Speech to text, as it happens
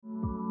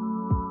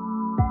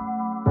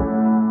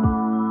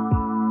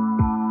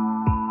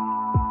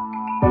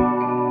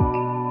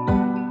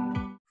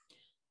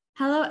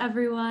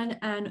everyone,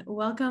 and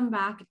welcome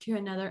back to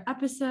another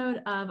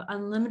episode of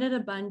Unlimited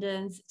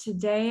Abundance.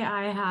 Today,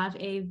 I have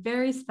a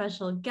very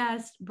special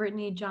guest,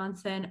 Brittany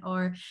Johnson,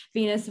 or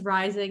Venus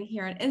Rising,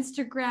 here on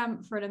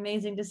Instagram for an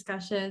amazing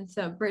discussion.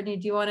 So, Brittany,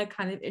 do you want to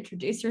kind of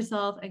introduce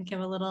yourself and give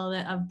a little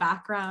bit of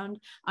background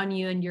on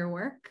you and your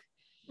work?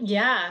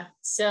 Yeah,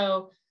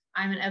 so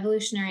I'm an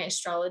evolutionary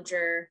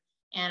astrologer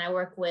and I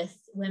work with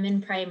women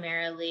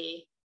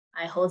primarily.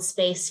 I hold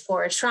space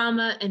for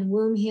trauma and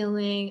womb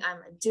healing. I'm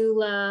a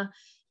doula,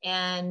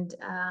 and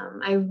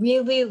I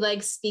really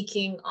like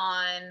speaking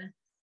on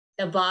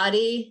the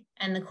body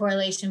and the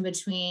correlation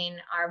between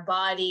our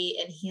body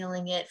and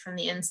healing it from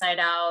the inside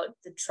out,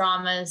 the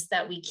traumas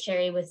that we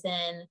carry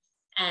within,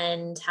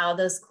 and how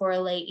those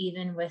correlate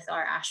even with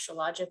our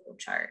astrological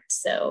chart.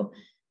 So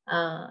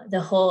the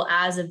whole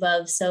as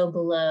above, so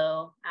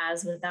below,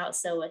 as without,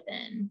 so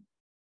within.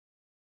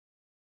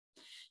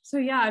 So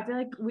yeah, I feel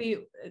like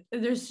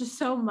there's just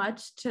so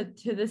much to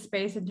this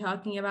space and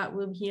talking about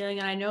womb healing.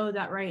 And I know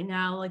that right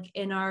now, like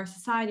in our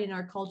society, in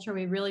our culture,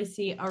 we really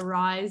see a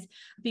rise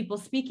of people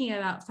speaking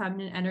about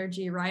feminine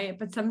energy, right?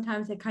 But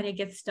sometimes it kind of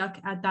gets stuck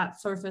at that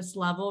surface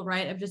level,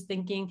 right? Of just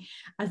thinking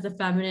as the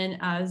feminine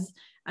as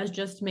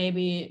just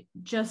maybe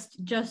just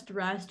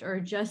rest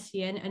or just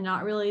yin, and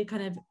not really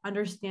kind of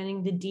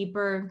understanding the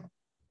deeper,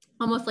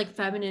 almost like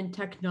feminine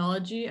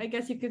technology, I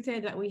guess you could say,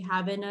 that we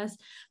have in us,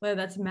 whether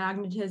that's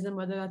magnetism,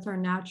 whether that's our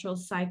natural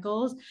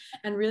cycles,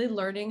 and really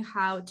learning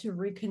how to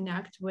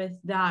reconnect with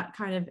that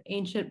kind of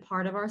ancient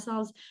part of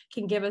ourselves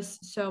can give us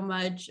so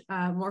much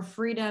more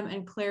freedom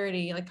and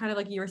clarity. Like kind of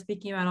like you were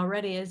speaking about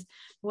already, is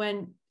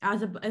when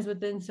as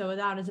within, so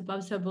without, as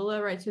above, so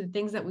below, right? So the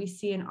things that we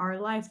see in our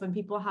lives when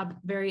people have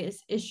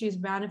various issues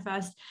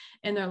manifest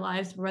in their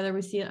lives, whether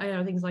we see,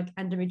 things like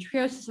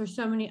endometriosis or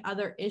so many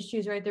other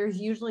issues, right? There's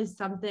usually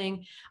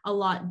something a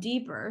lot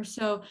deeper.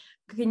 So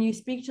can you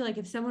speak to, like,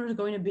 if someone was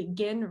going to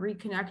begin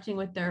reconnecting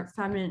with their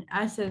feminine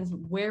essence,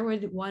 where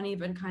would one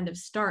even kind of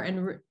start,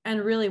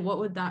 and really what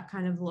would that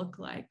kind of look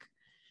like?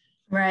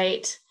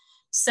 Right.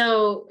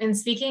 So in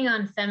speaking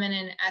on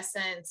feminine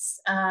essence,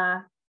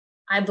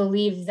 I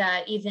believe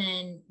that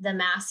even the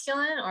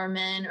masculine or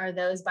men or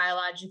those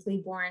biologically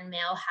born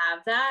male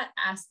have that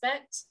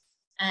aspect.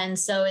 And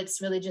so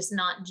it's really just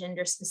not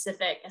gender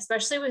specific,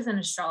 especially within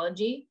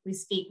astrology. We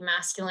speak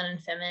masculine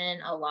and feminine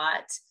a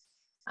lot.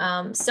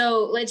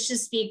 So let's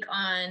just speak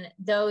on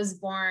those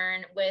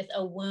born with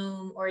a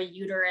womb or a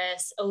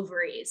uterus,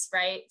 ovaries,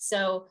 right?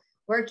 So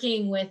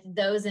working with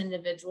those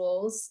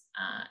individuals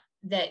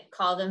that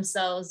call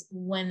themselves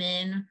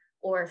women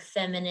or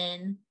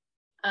feminine,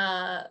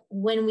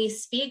 when we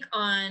speak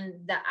on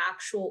the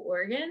actual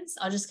organs,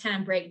 I'll just kind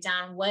of break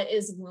down what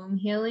is womb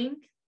healing.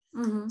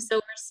 Mm-hmm. So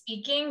we're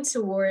speaking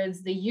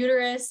towards the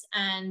uterus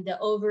and the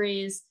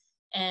ovaries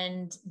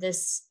and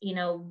this,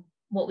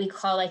 what we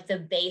call like the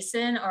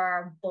basin or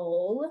our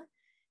bowl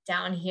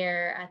down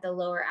here at the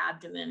lower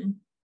abdomen.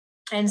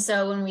 And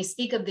so when we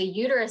speak of the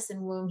uterus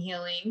and womb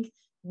healing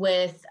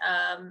with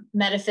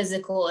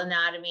metaphysical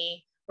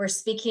anatomy, we're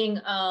speaking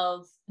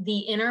of the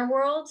inner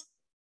world,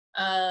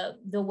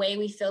 the way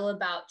we feel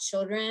about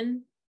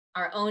children,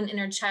 our own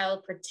inner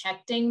child,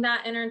 protecting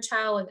that inner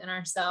child within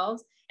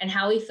ourselves, and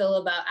how we feel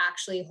about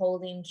actually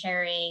holding,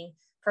 carrying,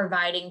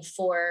 providing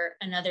for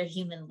another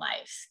human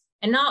life.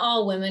 And not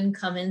all women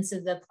come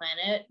into the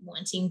planet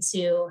wanting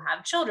to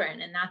have children,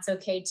 and that's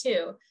okay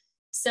too.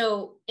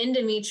 So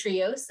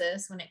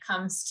endometriosis, when it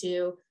comes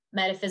to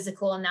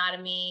metaphysical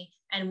anatomy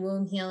and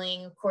womb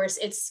healing, of course,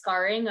 it's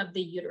scarring of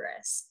the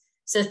uterus.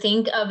 So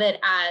think of it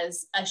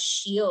as a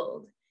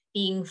shield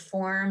being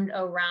formed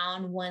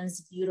around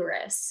one's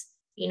uterus,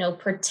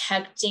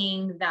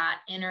 protecting that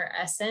inner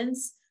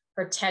essence,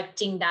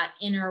 protecting that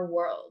inner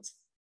world.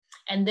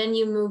 And then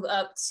you move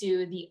up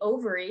to the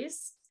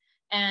ovaries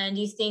and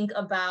you think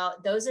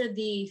about, those are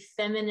the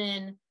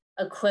feminine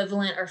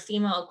equivalent or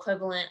female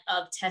equivalent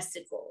of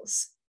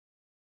testicles.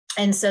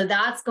 And so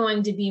that's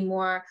going to be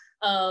more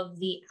of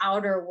the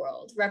outer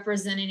world,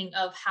 representing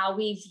of how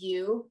we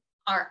view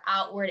our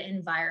outward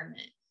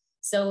environment.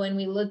 So when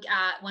we look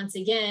at, once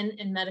again,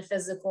 in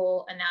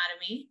metaphysical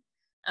anatomy,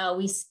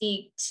 we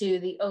speak to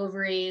the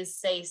ovaries,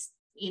 say,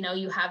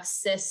 you have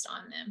cysts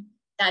on them.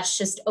 That's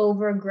just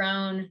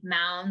overgrown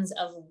mounds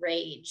of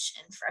rage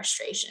and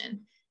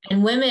frustration.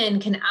 And women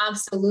can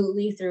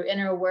absolutely, through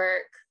inner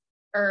work,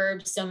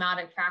 herbs,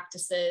 somatic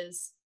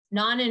practices,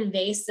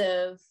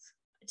 non-invasive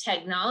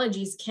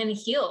technologies, can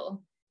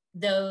heal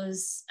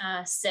those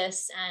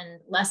cysts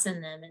and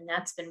lessen them. And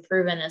that's been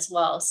proven as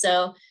well.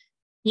 So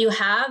you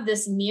have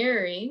this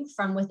mirroring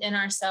from within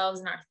ourselves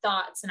and our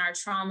thoughts and our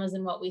traumas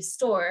and what we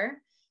store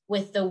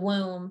with the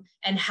womb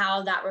and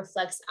how that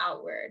reflects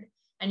outward.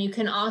 And you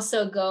can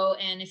also go,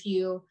 and if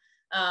you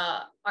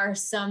are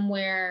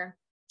somewhere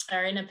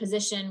or in a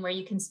position where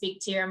you can speak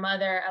to your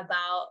mother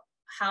about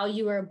how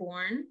you were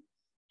born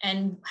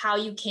and how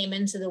you came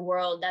into the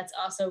world, that's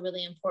also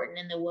really important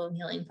in the womb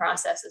healing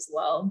process as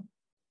well.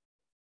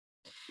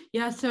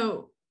 Yeah.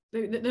 So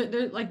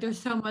like there's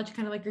so much,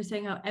 kind of like you're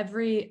saying, how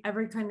every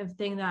kind of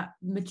thing that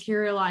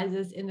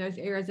materializes in those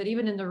areas, that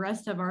even in the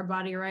rest of our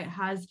body, right,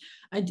 has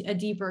a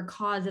deeper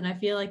cause. And I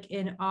feel like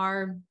in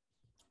our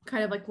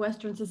kind of like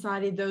Western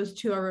society, those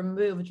two are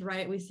removed,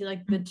 right? We see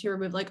like the two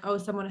removed, like, oh,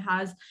 someone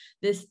has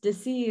this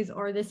disease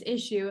or this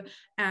issue.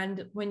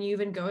 And when you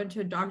even go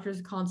into a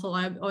doctor's consult,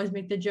 I always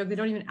make the joke, they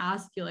don't even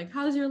ask you like,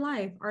 how's your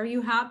life? Are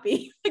you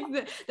happy?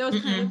 Like those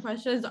kind of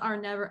questions are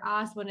never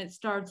asked when it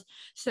starts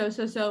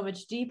so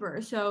much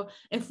deeper. So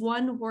if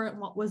one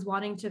was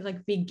wanting to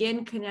like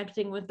begin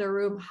connecting with the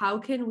room, how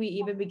can we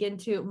even begin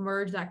to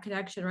merge that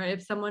connection, right?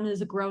 If someone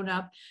has grown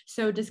up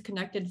so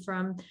disconnected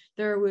from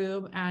their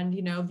womb and,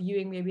 you know,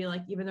 viewing maybe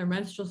like even their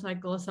menstrual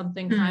cycle as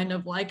something kind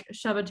of like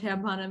shove a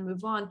tampon and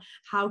move on,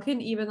 how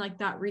can even like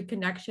that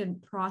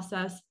reconnection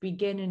process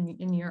begin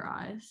in your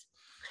eyes?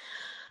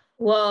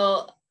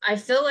 Well, I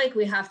feel like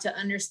we have to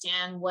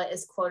understand what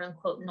is quote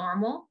unquote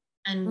normal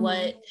and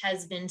what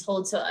has been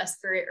told to us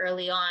very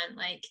early on.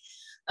 Like,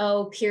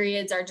 oh,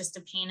 periods are just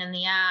a pain in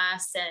the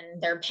ass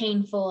and they're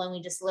painful and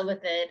we just live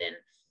with it. And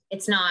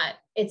it's not,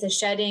 it's a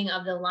shedding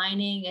of the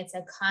lining. It's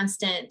a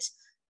constant,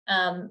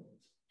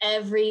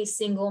 every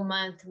single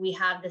month we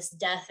have this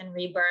death and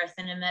rebirth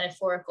in a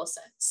metaphorical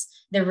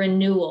sense, the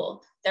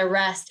renewal, the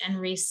rest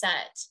and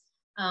reset.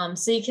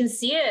 So you can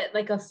see it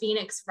like a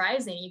phoenix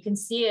rising. You can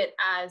see it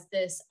as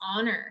this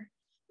honor,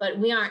 but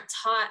we aren't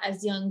taught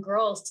as young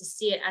girls to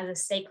see it as a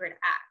sacred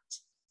act.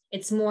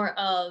 It's more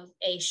of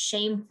a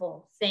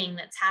shameful thing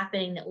that's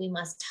happening that we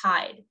must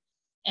hide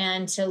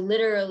and to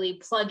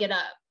literally plug it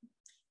up.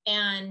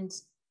 And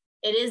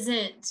it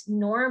isn't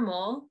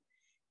normal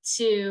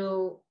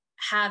to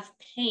have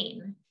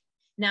pain.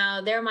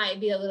 Now, there might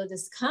be a little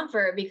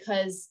discomfort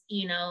because,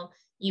 you know,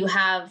 you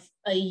have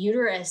a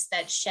uterus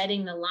that's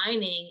shedding the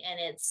lining and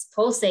it's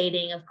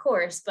pulsating, of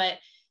course, but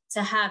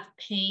to have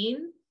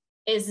pain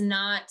is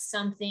not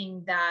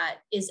something that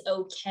is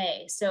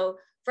okay. So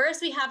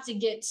first we have to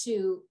get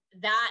to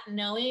that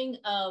knowing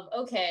of,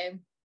 okay,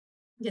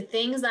 the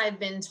things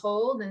I've been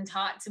told and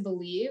taught to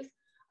believe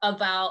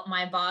about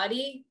my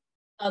body,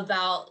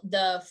 about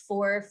the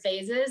 4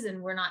 phases,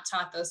 and we're not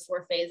taught those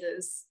 4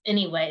 phases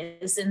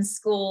anyways in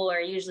school or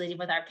usually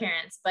with our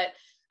parents, but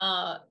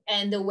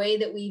and the way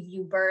that we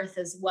view birth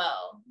as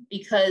well,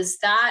 because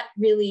that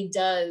really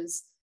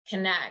does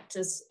connect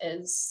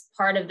as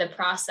part of the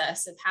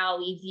process of how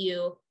we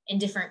view in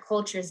different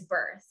cultures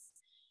birth.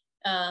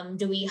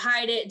 Do we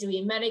hide it? Do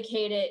we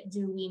medicate it?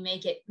 Do we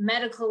make it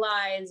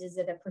medicalized? Is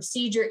it a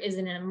procedure? Is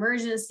it an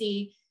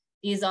emergency?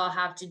 These all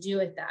have to do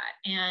with that.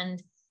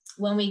 And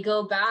when we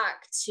go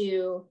back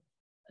to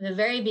the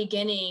very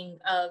beginning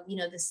of, you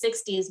know, the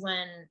 60s,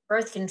 when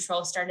birth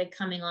control started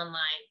coming online,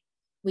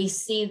 we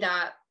see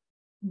that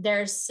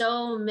there's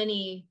so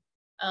many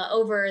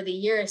over the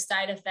years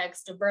side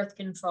effects to birth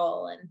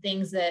control and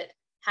things that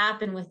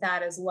happen with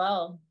that as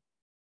well.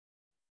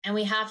 And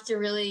we have to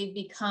really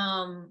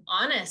become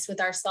honest with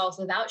ourselves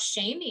without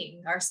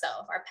shaming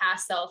ourselves, our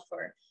past self,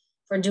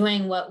 for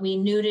doing what we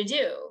knew to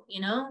do,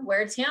 you know,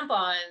 wear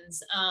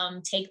tampons,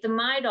 take the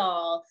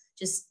Midol,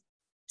 just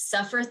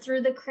suffer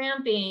through the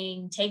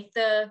cramping, take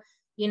the,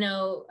 you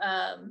know,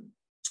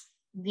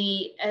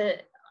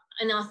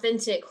 an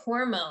authentic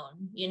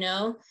hormone, you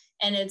know,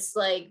 and it's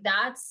like,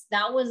 that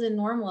was a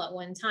normal at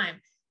one time,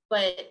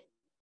 but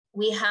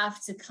we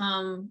have to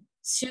come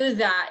to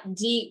that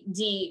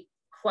deep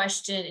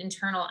question,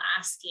 internal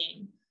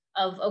asking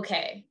of,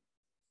 okay,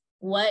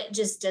 what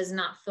just does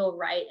not feel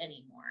right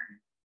anymore?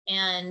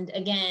 And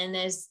again,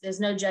 there's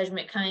no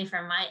judgment coming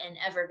from my end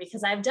ever,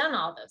 because I've done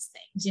all those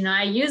things. You know,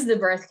 I used the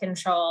birth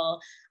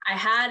control. I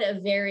had a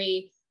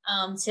very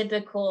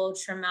typical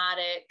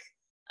traumatic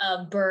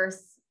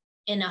birth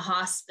in a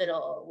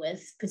hospital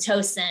with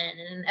Pitocin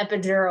and an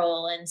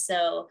epidural. And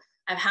so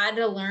I've had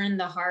to learn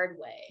the hard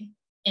way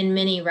in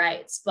many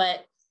rights,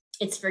 but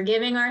it's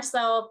forgiving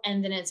ourselves,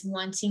 and then it's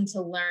wanting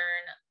to learn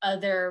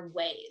other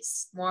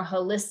ways, more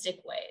holistic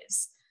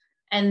ways.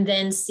 And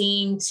then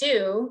seeing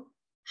too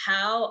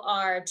how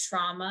our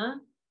trauma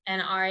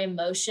and our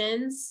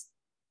emotions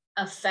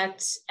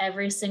affect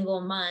every single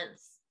month,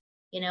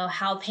 you know,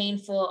 how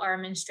painful our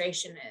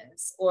menstruation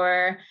is,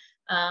 or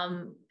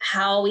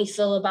how we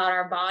feel about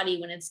our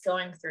body when it's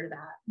going through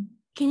that.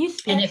 Can you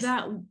speak to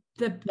that?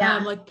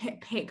 Like pain,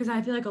 because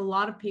I feel like a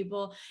lot of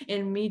people,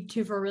 and me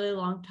too, for a really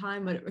long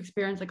time, would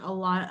experience like a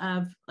lot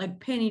of like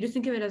pain. You just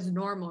think of it as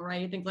normal,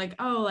 right? You think like,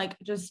 oh, like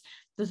just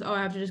oh,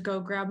 I have to just go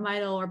grab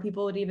Midol, or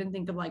people would even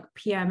think of like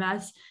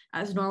PMS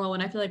as normal,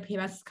 when I feel like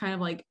PMS is kind of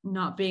like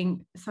not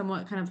being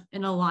somewhat kind of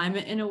in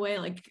alignment in a way,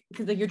 like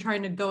because like you're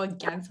trying to go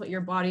against what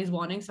your body's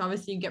wanting. So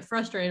obviously you get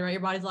frustrated, right?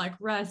 Your body's like,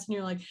 rest, and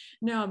you're like,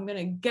 no, I'm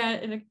gonna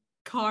get in a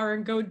car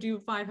and go do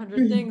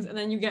 500 things, and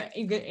then you get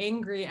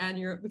angry,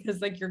 and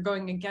because like you're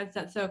going against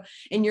that. So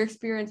in your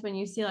experience, when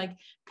you see like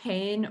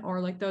pain or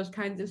like those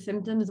kinds of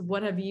symptoms,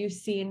 what have you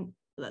seen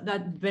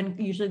that's been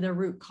usually the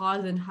root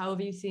cause, and how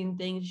have you seen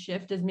things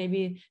shift as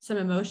maybe some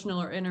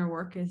emotional or inner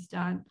work is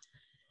done?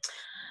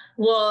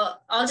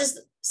 Well, I'll just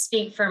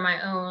speak for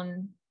my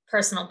own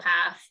personal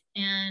path.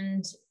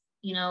 And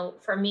you know,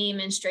 for me,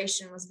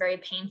 menstruation was very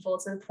painful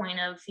to the point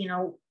of, you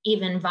know,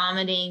 even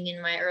vomiting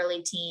in my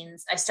early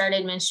teens. I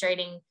started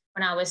menstruating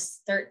when I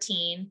was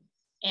 13.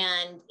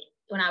 And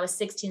when I was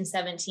 16,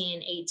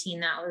 17, 18,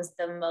 that was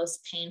the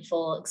most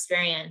painful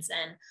experience.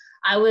 And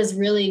I was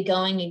really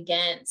going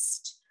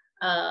against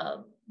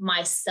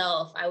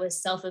myself. I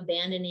was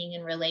self-abandoning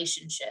in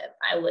relationship.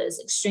 I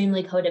was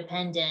extremely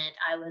codependent.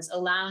 I was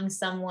allowing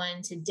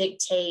someone to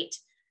dictate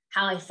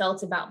how I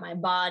felt about my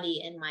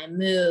body and my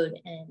mood.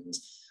 And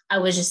I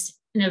was just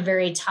in a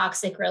very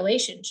toxic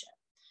relationship.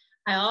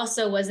 I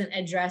also wasn't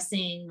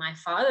addressing my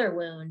father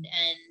wound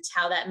and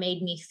how that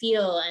made me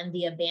feel, and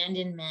the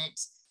abandonment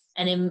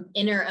and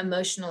inner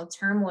emotional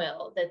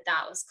turmoil that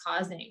that was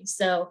causing.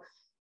 So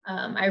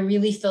I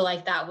really feel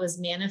like that was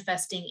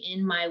manifesting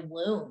in my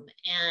womb,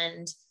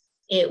 and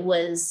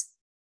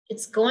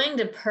it's going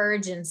to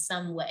purge in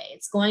some way.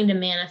 It's going to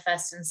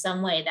manifest in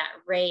some way, that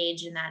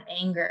rage and that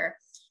anger.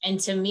 And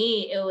to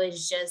me, it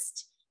was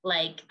just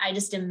like, I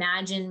just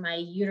imagined my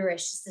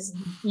uterus, just this,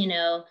 you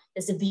know,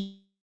 this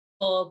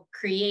beautiful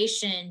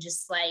creation,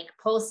 just like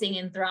pulsing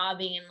and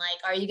throbbing, and like,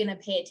 are you going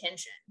to pay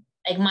attention?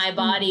 Like my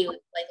body would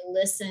like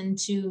listen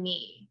to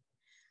me.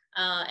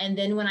 And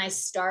then when I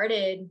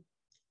started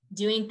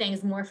doing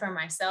things more for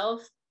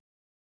myself,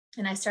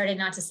 and I started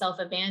not to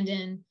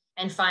self-abandon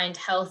and find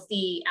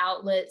healthy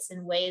outlets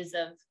and ways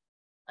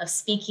of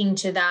speaking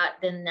to that,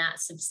 then that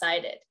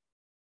subsided.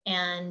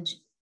 And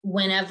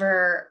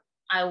whenever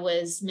I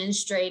was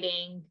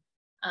menstruating,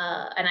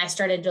 and I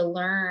started to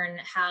learn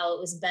how it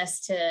was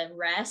best to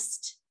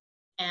rest,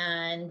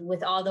 and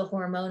with all the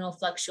hormonal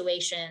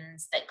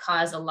fluctuations that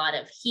cause a lot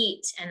of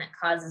heat, and it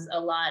causes a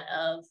lot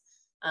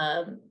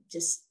of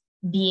just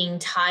being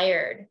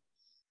tired,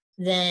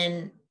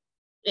 then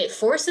it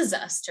forces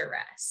us to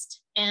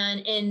rest.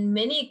 And in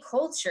many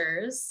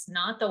cultures,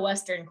 not the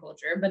Western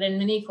culture, but in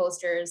many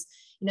cultures,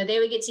 you know, they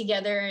would get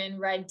together in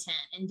red tent,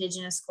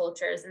 indigenous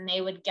cultures, and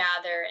they would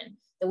gather, and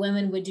the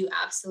women would do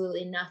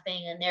absolutely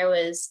nothing. And there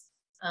was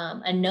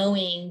a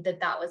knowing that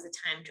that was a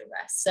time to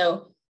rest.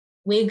 So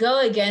we go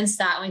against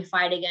that, and we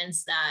fight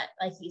against that,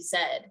 like you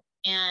said.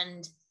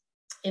 And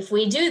if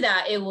we do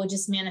that, it will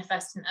just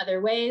manifest in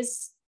other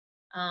ways,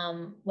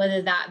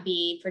 whether that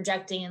be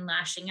projecting and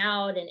lashing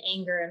out and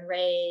anger and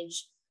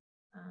rage.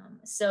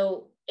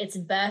 So it's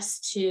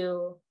best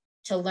to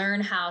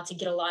learn how to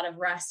get a lot of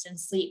rest and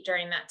sleep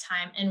during that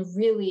time, and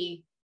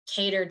really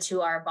cater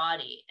to our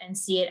body and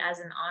see it as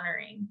an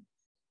honoring.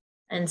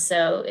 And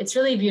so it's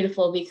really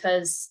beautiful,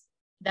 because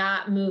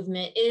that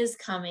movement is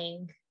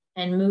coming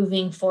and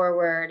moving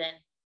forward. And,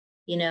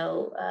 you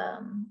know,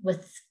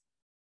 with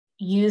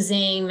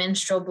using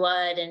menstrual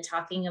blood and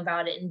talking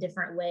about it in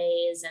different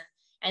ways,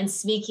 and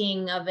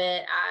speaking of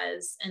it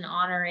as an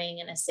honoring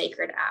and a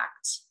sacred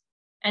act.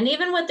 And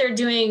even what they're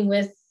doing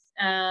with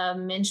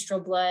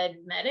menstrual blood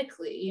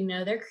medically, you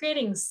know, they're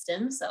creating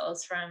stem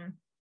cells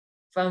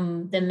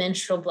from the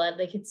menstrual blood.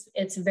 Like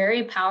it's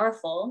very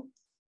powerful.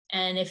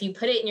 And if you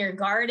put it in your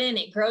garden,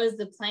 it grows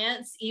the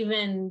plants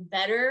even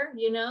better,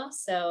 you know?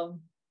 So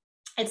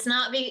it's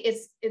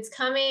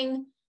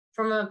coming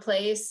from a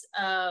place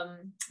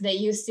that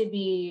used to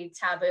be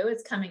taboo.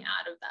 It's coming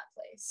out of that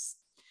place.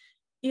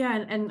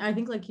 Yeah, and I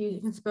think like you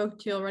spoke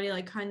to already,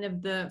 like kind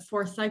of the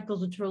 4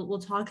 cycles, which we'll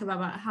talk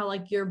about how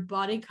like your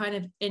body kind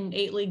of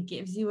innately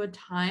gives you a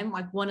time,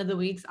 like one of the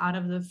weeks out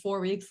of the 4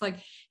 weeks,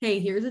 like, hey,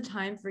 here's a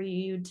time for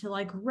you to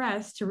like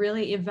rest, to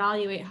really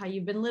evaluate how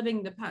you've been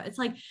living the past. It's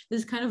like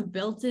this kind of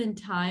built-in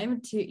time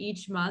to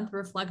each month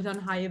reflect on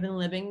how you've been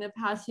living the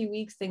past few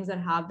weeks, things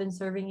that have been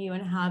serving you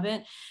and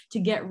haven't, to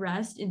get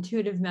rest,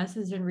 intuitive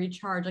message, and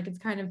recharge. Like it's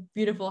kind of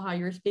beautiful how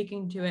you're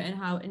speaking to it, and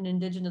how in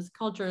indigenous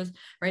cultures,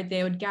 right,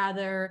 they would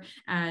gather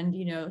and,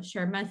 you know,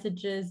 share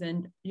messages,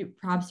 and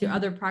perhaps do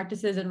other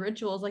practices and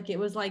rituals. Like it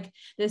was like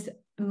this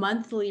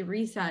monthly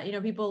reset. You know,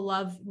 people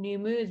love new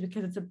moons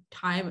because it's a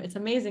time, it's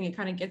amazing, it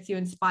kind of gets you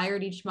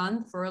inspired each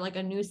month for like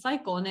a new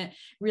cycle, and it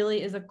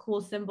really is a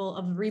cool symbol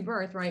of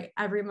rebirth, right?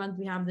 Every month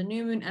we have the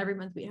new moon, every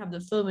month we have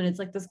the full moon. It's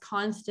like this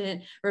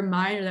constant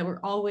reminder that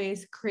we're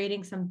always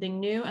creating something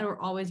new, and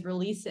we're always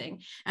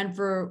releasing. And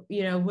for,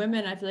 you know,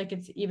 women, I feel like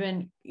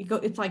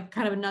it's like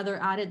kind of another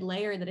added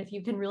layer, that if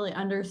you can really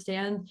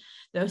understand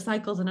those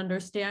cycles and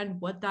understand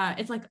what that,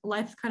 it's like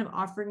life's kind of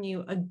offering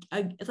you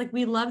it's like,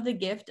 we love the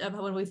gift of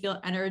when we feel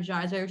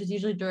energized, which is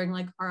usually during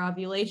like our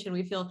ovulation.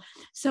 We feel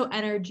so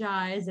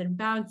energized and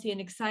bouncy and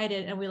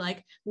excited, and we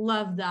like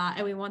love that,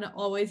 and we want to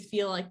always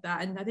feel like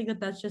that. And I think that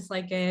that's just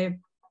like a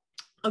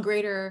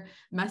greater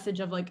message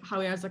of like how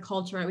we as a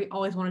culture, right? We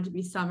always want it to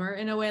be summer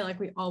in a way,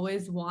 like we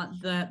always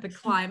want the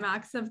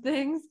climax of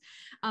things.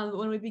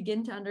 When we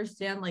begin to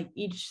understand like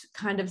each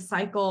kind of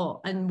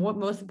cycle, and what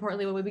most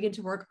importantly, when we begin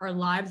to work our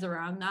lives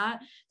around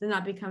that, then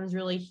that becomes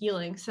really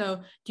healing. So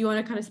do you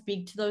want to kind of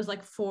speak to those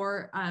like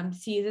 4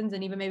 seasons,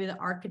 and even maybe the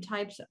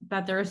archetypes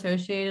that they're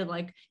associated,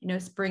 like, you know,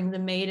 spring, the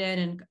maiden,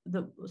 and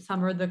the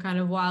summer, the kind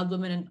of wild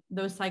woman, and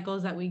those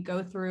cycles that we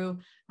go through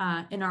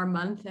in our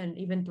month and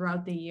even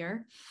throughout the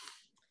year?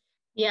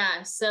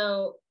 Yeah.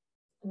 So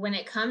when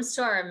it comes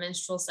to our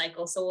menstrual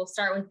cycle, so we'll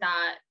start with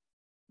that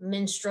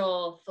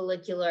menstrual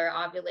follicular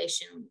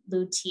ovulation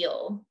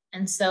luteal.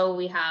 And so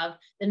we have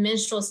the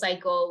menstrual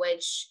cycle,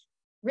 which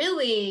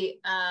really,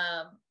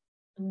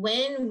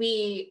 when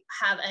we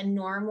have a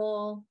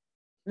normal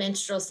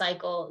menstrual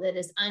cycle that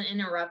is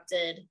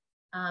uninterrupted,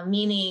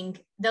 meaning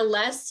the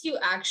less you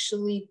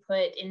actually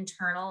put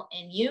internal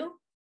in you,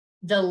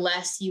 the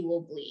less you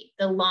will bleed,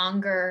 the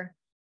longer,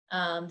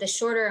 the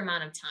shorter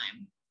amount of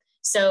time.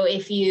 So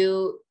if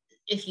you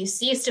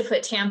cease to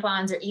put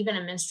tampons or even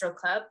a menstrual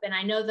cup, and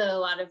I know that a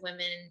lot of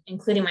women,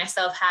 including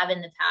myself, have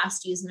in the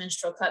past used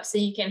menstrual cups, so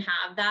you can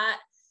have that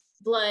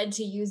blood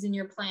to use in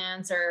your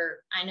plants, or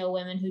I know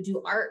women who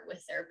do art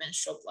with their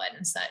menstrual blood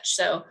and such.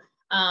 So,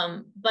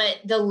 but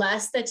the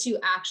less that you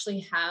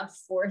actually have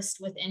forced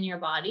within your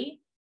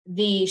body,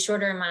 the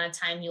shorter amount of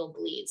time you'll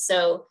bleed.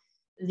 So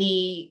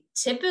the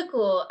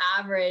typical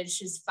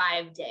average is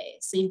 5 days.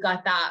 So you've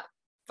got that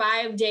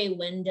 5-day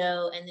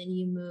window, and then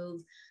you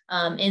move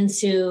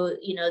into,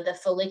 the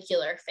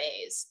follicular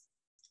phase.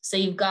 So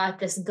you've got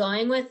this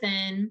going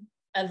within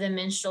of the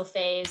menstrual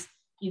phase.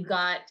 You've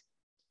got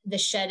the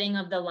shedding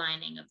of the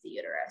lining of the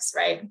uterus,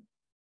 right?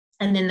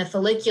 And then the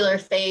follicular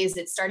phase,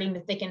 it's starting to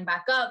thicken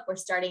back up. We're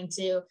starting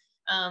to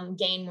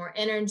gain more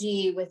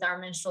energy with our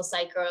menstrual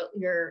cycle.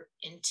 You're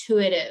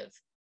intuitive,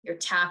 you're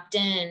tapped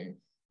in.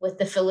 With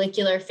the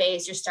follicular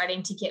phase, you're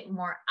starting to get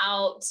more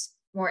out,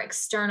 more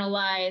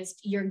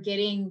externalized. You're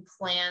getting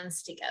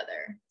plans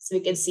together. So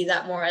we could see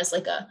that more as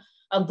like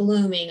a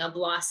blooming, a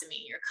blossoming.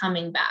 You're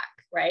coming back,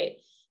 right?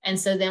 And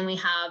so then we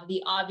have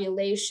the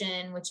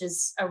ovulation, which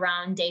is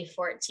around day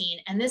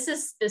 14. And this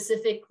is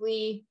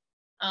specifically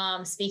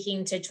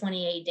speaking to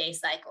 28-day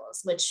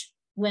cycles, which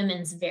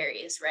women's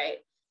varies, right?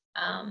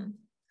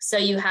 So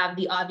you have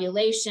the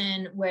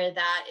ovulation, where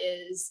that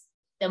is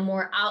the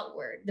more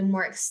outward, the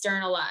more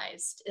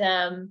externalized.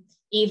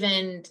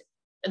 Even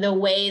the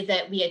way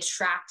that we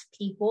attract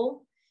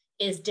people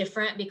is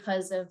different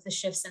because of the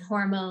shifts in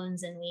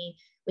hormones, and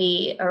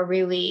we are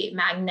really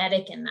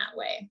magnetic in that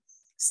way.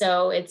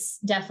 So it's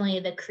definitely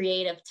the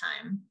creative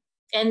time.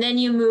 And then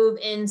you move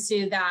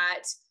into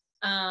that,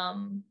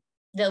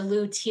 the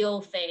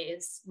luteal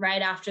phase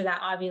right after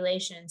that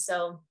ovulation.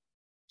 So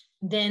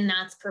then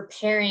that's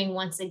preparing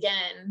once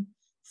again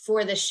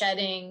for the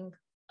shedding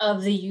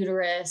of the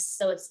uterus.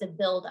 So it's the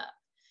buildup.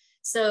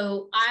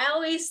 So I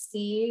always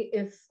see,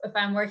 if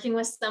I'm working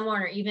with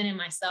someone or even in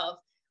myself,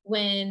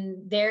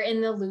 when they're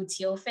in the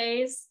luteal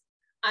phase,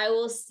 I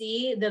will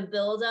see the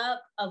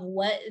buildup of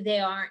what they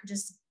aren't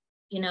just,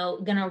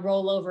 gonna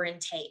roll over and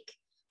take.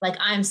 Like,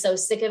 I'm so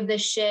sick of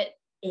this shit.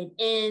 It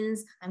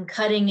ends. I'm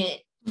cutting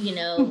it,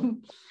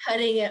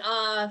 cutting it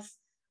off.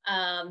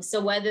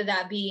 So whether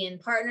that be in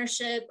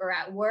partnership or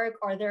at work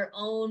or their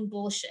own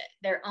bullshit,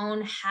 their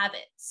own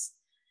habits,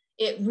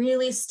 it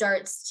really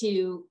starts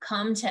to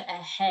come to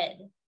a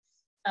head,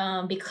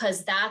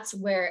 because that's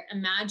where,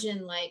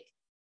 imagine like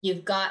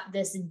you've got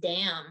this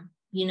dam,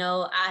 in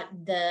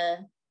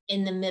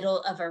the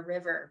middle of a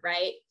river,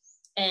 right?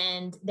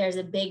 And there's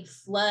a big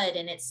flood,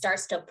 and it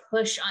starts to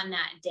push on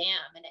that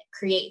dam, and it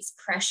creates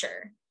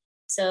pressure.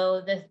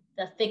 So the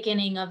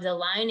thickening of the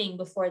lining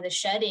before the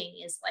shedding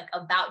is like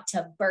about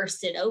to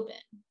burst it open.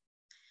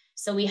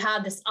 So we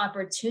have this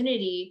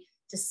opportunity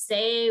to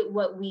say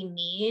what we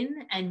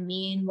mean and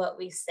mean what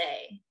we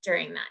say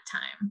during that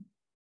time.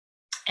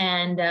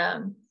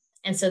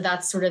 And so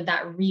that's sort of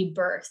that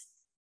rebirth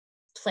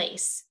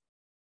place.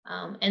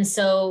 And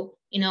so,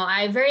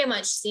 I very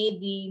much see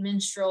the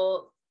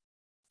menstrual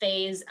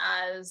phase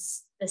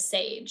as the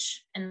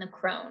sage and the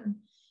crone.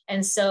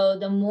 And so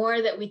the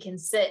more that we can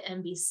sit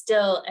and be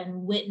still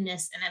and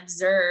witness and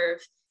observe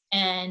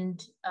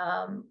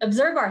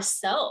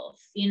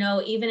ourselves,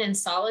 even in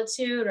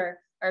solitude or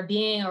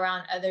being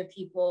around other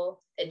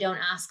people that don't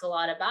ask a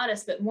lot about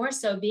us, but more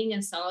so being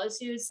in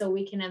solitude so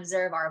we can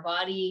observe our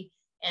body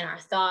and our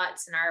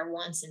thoughts and our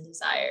wants and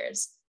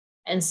desires.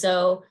 And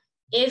so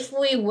if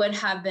we would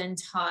have been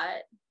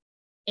taught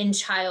in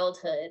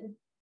childhood,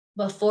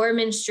 before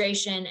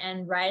menstruation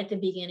and right at the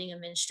beginning of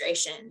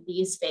menstruation,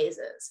 these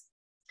phases,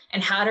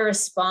 and how to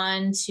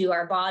respond to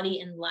our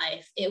body and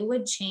life, it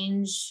would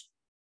change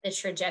the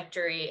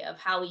trajectory of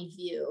how we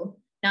view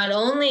not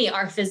only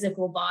our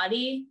physical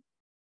body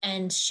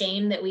and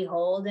shame that we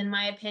hold, in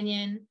my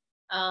opinion,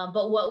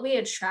 but what we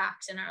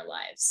attract in our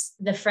lives,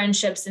 the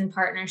friendships and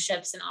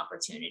partnerships and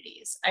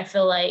opportunities, I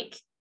feel like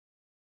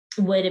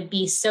would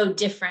be so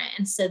different.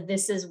 And so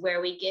this is where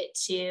we get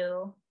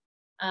to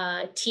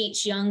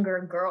teach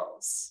younger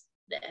girls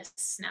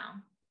this now.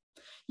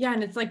 Yeah.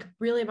 And it's like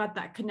really about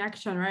that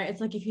connection, right?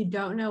 It's like, if you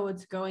don't know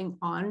what's going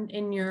on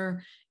in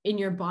your in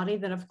your body,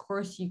 then of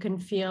course you can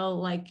feel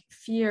like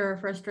fear,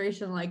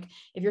 frustration, like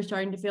if you're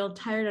starting to feel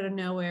tired out of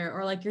nowhere,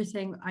 or like you're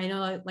saying, I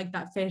know like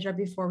that phase right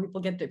before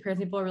people get their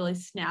periods, people are really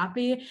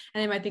snappy and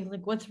they might think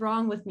like, what's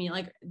wrong with me?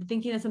 Like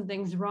thinking that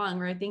something's wrong,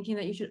 right? Thinking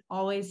that you should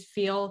always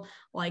feel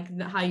like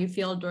how you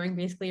feel during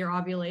basically your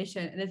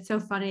ovulation. And it's so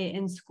funny,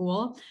 in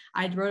school,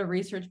 I wrote a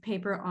research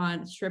paper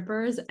on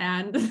strippers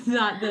and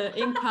that the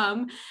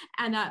income,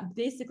 and that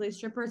basically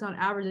strippers on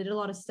average, they did a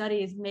lot of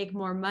studies, make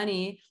more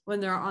money when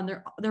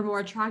they're more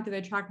attractive, they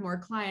attract more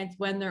clients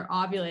when they're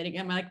ovulating.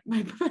 And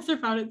my professor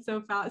found it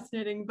so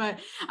fascinating, but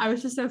I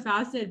was just so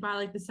fascinated by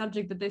like the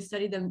subject that they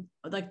studied them,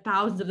 like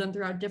thousands of them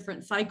throughout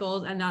different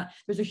cycles, and that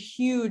there's a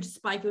huge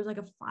spike. It was like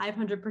a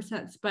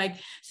 500% spike.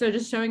 So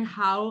just showing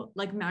how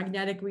like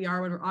magnetic we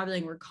are when we're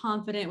ovulating. We're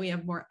confident, we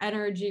have more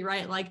energy,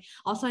 right? Like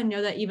also I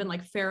know that even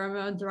like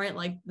pheromones, right,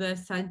 like the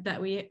scent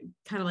that we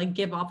kind of like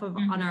give off of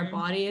on our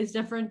body is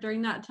different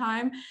during that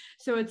time.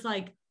 So it's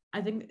like, I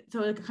think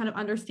so kind of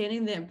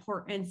understanding the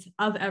importance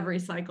of every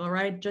cycle,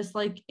 right? Just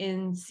like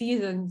in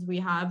seasons we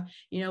have,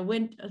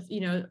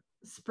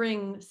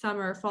 spring,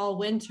 summer, fall,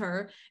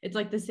 winter. It's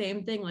like the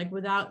same thing. Like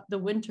without the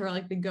winter,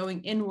 like the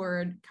going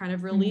inward, kind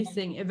of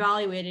releasing,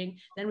 evaluating,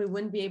 then we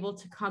wouldn't be able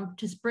to come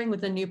to spring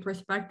with a new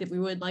perspective. We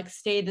would like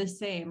stay the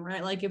same,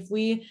 right? Like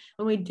when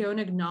we don't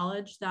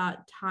acknowledge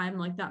that time,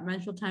 like that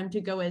menstrual time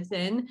to go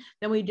within,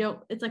 then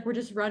it's like we're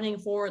just running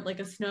forward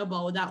like a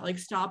snowball without like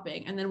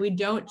stopping, and then we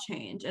don't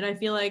change. And I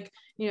feel like,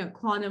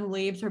 quantum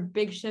leaps or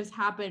big shifts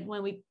happen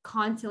when we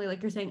constantly,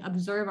 like you're saying,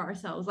 observe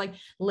ourselves, like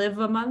live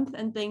a month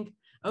and think,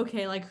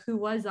 okay, like who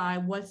was I?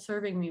 What's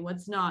serving me?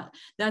 What's not?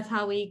 That's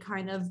how we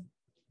kind of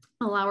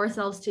allow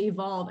ourselves to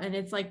evolve. And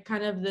it's like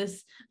kind of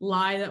this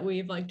lie that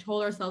we've like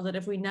told ourselves that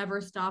if we never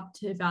stop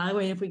to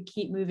evaluate, if we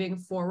keep moving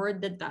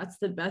forward, that's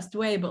the best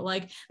way. But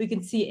like we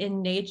can see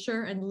in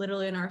nature and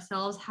literally in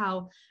ourselves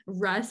how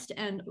rest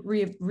and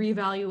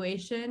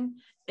reevaluation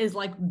is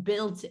like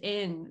built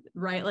in,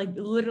 right? Like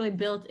literally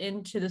built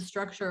into the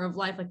structure of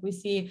life. Like we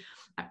see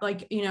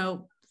like,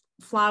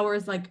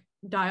 flowers like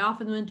die off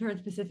in the winter and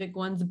specific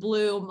ones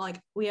bloom. Like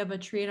we have a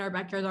tree in our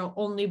backyard that'll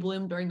only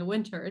bloom during the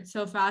winter. It's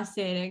so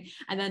fascinating.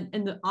 And then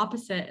in the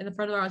opposite, in the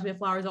front of our house, we have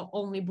flowers that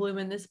only bloom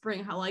in the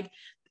spring. How like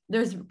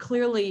there's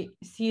clearly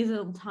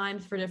seasonal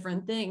times for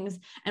different things.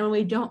 And when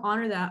we don't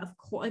honor that, of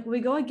course, like we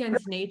go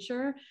against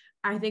nature,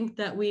 I think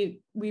that we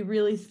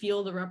really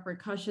feel the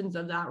repercussions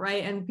of that,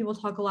 right? And people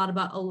talk a lot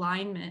about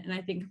alignment. And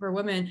I think for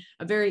women,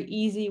 a very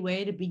easy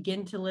way to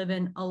begin to live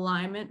in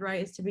alignment,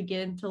 right, is to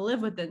begin to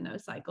live within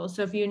those cycles.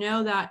 So if you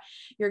know that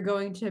you're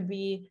going to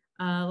be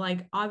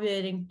like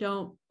ovulating,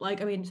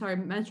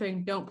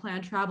 menstruating, don't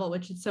plan travel,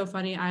 which is so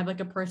funny. I have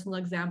like a personal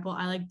example.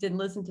 I like didn't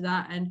listen to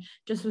that and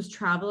just was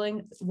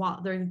traveling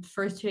during the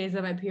first 2 days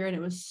of my period. It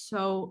was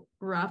so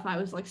rough. I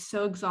was like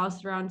so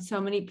exhausted around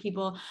so many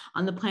people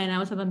on the plane. I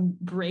was having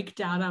a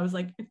breakdown. I was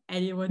like, if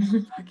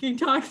anyone fucking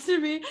talks to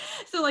me.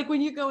 So like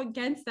when you go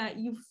against that,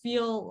 you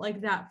feel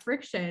like that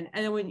friction.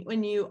 And then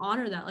when you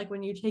honor that, like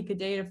when you take a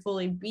day to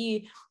fully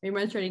be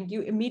menstruating,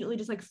 you immediately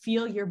just like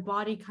feel your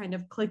body kind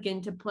of click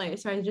into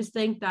place. So I just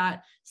think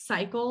that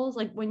cycles,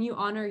 like when you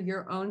honor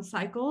your own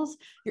cycles,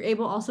 you're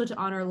able also to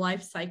honor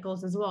life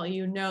cycles as well.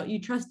 You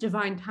trust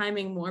divine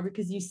timing more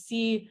because you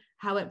see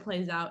how it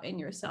plays out in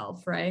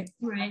yourself, right?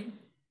 Right.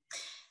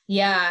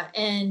 Yeah.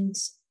 And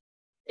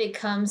it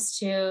comes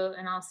to,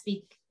 and I'll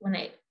speak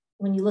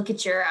when you look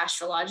at your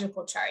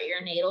astrological chart,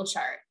 your natal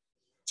chart,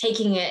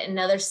 taking it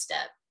another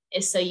step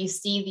is so you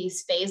see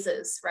these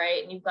phases,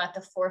 right? And you've got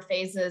the 4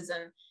 phases.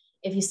 And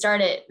if you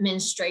start at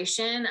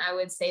menstruation, I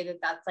would say that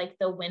that's like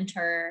the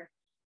winter.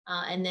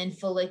 And then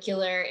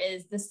follicular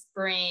is the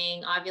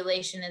spring,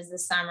 ovulation is the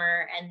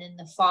summer, and then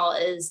the fall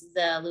is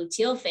the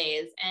luteal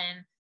phase.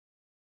 And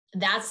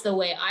that's the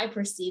way I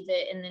perceive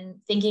it. And then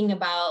thinking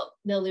about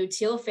the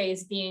luteal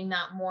phase being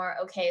that more,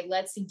 okay,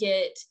 let's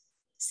get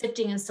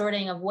sifting and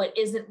sorting of what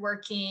isn't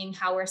working,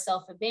 how we're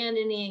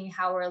self-abandoning,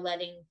 how we're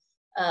letting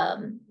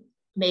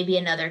maybe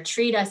another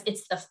treat us.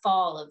 It's the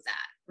fall of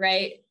that,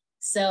 right?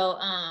 So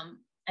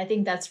I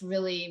think that's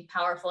really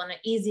powerful and an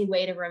easy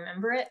way to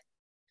remember it.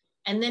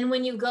 And then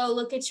when you go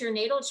look at your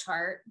natal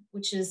chart,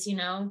 which is,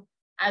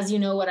 as you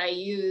know, what I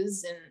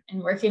use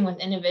in working with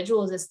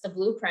individuals, is the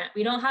blueprint.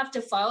 We don't have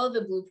to follow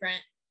the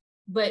blueprint,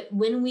 but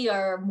when we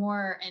are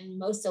more and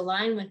most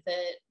aligned with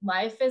it,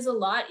 life is a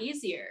lot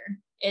easier.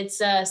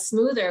 It's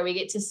smoother. We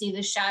get to see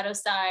the shadow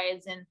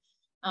sides,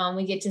 and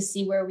we get to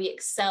see where we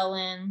excel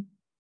in.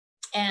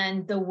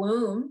 And the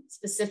womb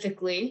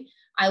specifically,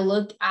 I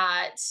look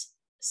at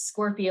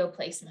Scorpio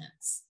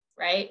placements,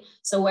 right?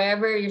 So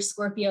wherever your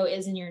Scorpio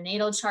is in your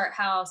natal chart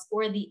house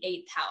or the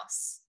 8th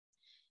house.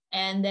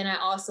 And then I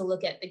also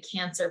look at the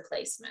Cancer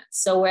placement.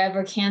 So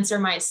wherever Cancer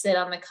might sit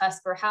on the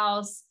cusp or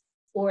house,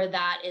 or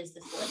that is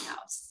the 4th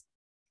house.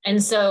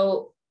 And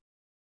so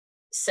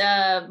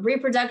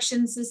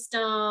reproduction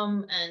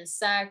system and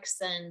sex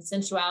and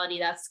sensuality,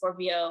 that's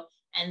Scorpio.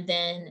 And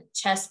then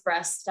chest,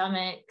 breast,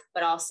 stomach,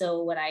 but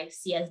also what I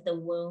see as the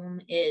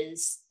womb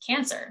is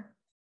Cancer.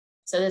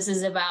 So this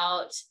is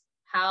about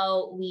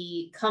how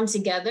we come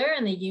together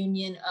in the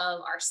union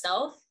of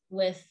ourself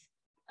with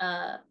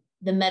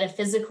the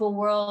metaphysical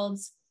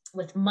worlds,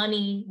 with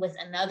money, with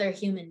another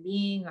human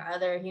being or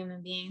other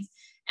human beings,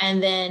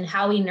 and then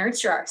how we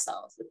nurture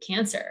ourselves with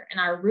cancer and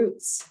our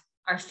roots,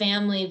 our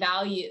family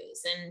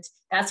values. And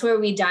that's where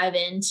we dive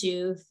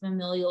into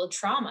familial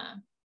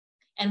trauma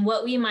and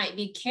what we might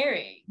be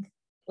carrying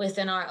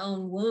within our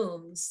own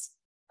wombs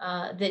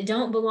that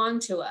don't belong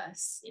to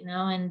us, you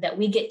know, and that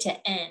we get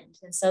to end.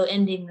 And so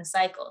ending the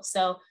cycle.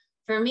 So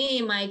for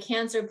me, my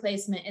Cancer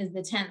placement is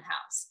the 10th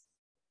house.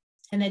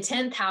 And the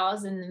 10th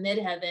house in the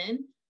midheaven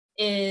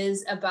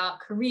is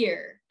about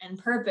career and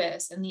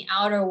purpose and the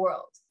outer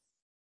world.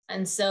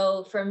 And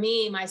so for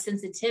me, my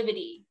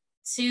sensitivity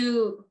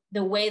to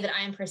the way that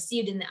I am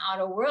perceived in the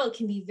outer world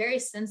can be very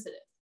sensitive.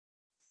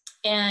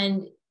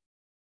 And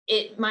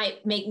it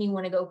might make me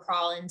want to go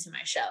crawl into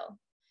my shell.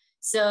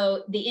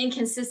 So the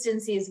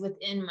inconsistencies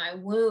within my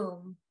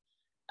womb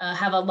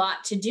have a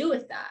lot to do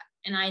with that.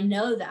 And I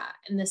know that.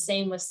 And the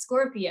same with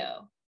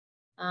Scorpio.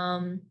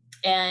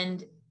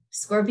 And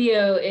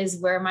Scorpio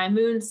is where my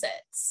moon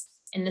sits,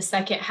 in the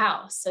 2nd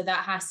house. So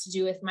that has to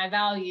do with my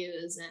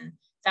values and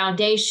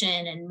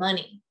foundation and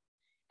money.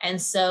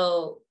 And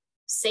so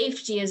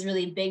safety is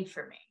really big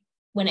for me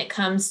when it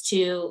comes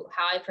to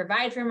how I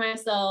provide for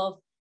myself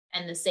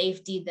and the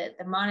safety that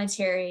the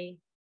monetary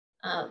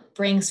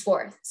brings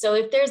forth. So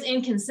if there's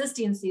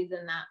inconsistencies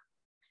in that,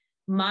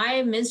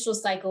 my menstrual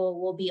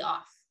cycle will be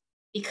off,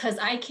 because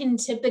I can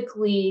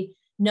typically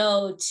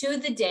know to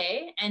the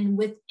day and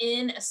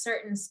within a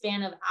certain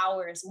span of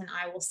hours when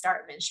I will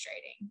start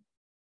menstruating.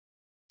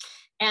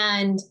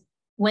 And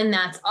when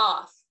that's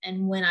off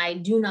and when I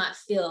do not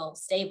feel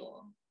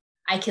stable,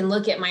 I can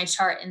look at my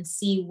chart and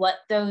see what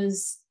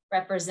those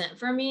represent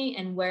for me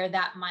and where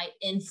that might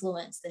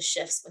influence the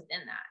shifts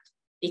within that.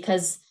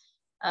 Because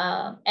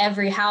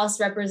every house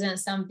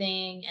represents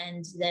something,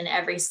 and then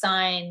every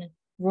sign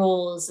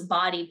rules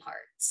body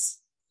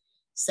parts.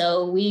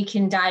 So we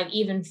can dive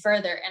even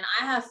further. And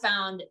I have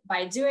found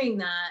by doing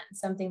that,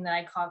 something that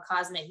I call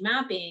cosmic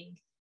mapping,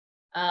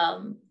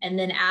 and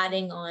then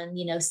adding on,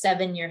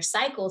 7-year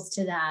cycles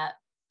to that,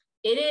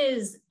 it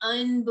is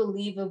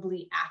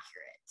unbelievably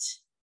accurate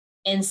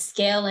in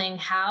scaling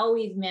how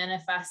we've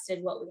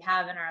manifested what we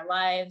have in our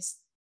lives,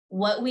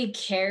 what we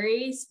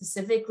carry,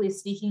 specifically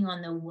speaking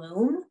on the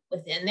womb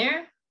within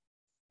there,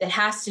 that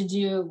has to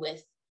do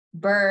with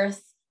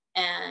birth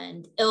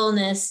and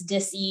illness,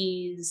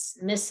 disease,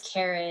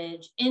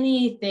 miscarriage,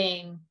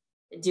 anything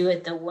to do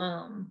with the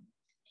womb.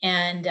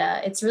 And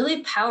it's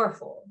really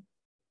powerful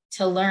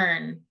to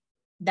learn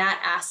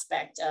that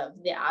aspect of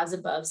the as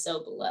above,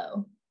 so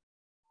below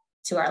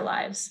to our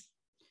lives.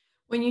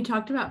 When you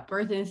talked about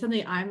birthing, it's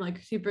something I'm like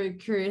super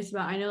curious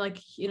about. I know, like,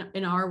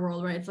 in our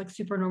world, right, it's like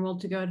super normal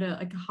to go to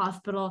like a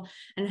hospital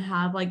and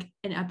have like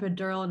an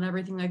epidural and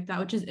everything like that,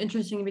 which is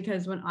interesting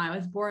because when I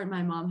was born,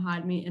 my mom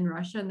had me in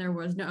Russia and there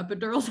was no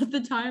epidurals at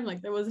the time.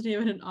 Like there wasn't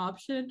even an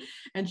option.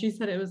 And she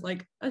said it was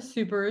like a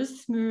super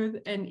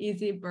smooth and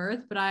easy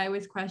birth. But I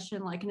always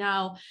question, like,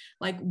 now,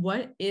 like,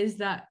 what is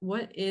that?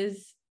 What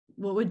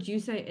would you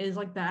say is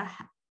like the, I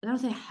don't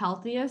say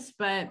healthiest,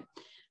 but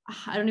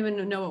I don't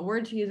even know what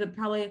word to use. It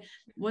probably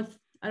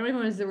I don't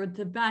even know if the word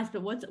the best,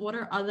 but what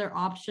are other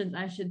options,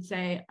 I should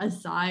say,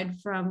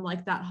 aside from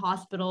like that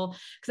hospital?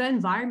 Because that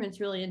environment's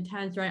really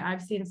intense, right?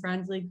 I've seen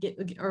friends like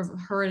or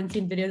heard and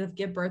seen videos of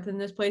give birth in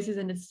those places,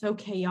 and it's so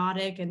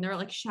chaotic, and they're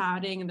like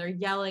shouting and they're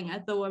yelling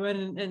at the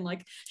woman, and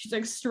like she's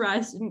like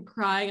stressed and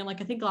crying, and like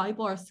I think a lot of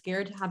people are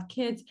scared to have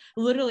kids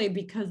literally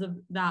because of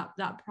that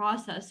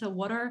process. So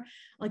what are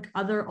like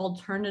other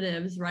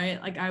alternatives,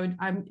 right? Like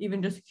I'm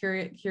even just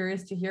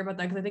curious to hear about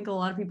that, because I think a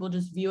lot of people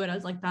just view it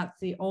as like that's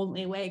the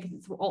only way,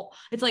 because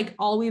it's like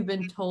all we've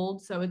been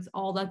told, so it's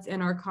all that's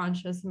in our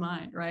conscious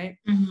mind, right?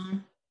 Mm-hmm.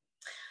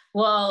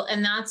 Well,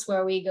 and that's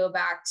where we go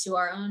back to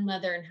our own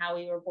mother and how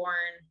we were born,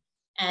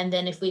 and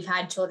then if we've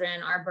had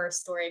children, our birth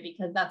story,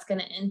 because that's going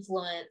to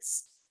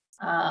influence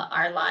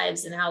our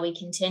lives and how we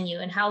continue,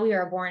 and how we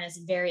are born is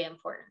very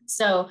important.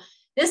 So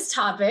this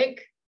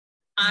topic,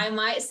 I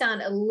might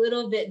sound a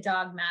little bit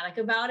dogmatic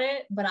about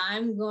it, but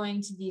I'm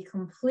going to be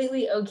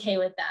completely okay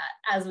with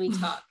that as we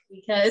talk,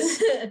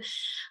 because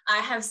I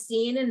have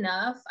seen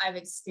enough. I've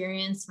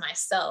experienced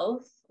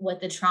myself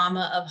what the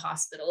trauma of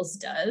hospitals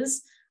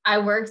does. I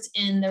worked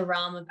in the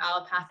realm of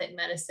allopathic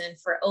medicine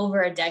for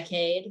over a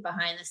decade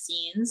behind the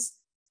scenes,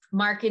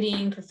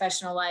 marketing,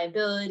 professional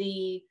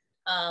liability,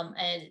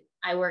 and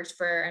I worked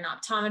for an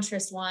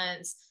optometrist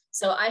once.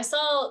 So I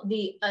saw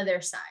the other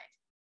side.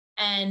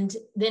 And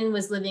then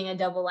was living a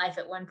double life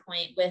at one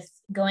point with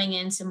going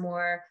into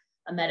more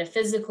a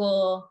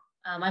metaphysical.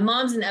 My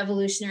mom's an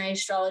evolutionary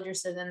astrologer,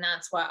 so then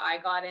that's why I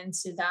got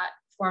into that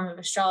form of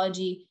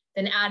astrology,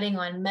 then adding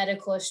on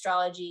medical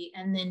astrology,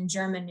 and then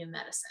German New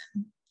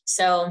Medicine.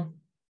 So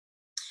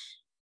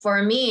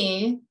for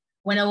me,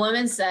 when a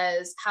woman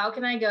says, how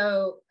can I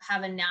go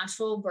have a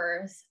natural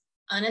birth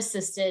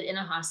unassisted in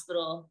a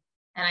hospital?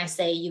 And I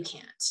say, you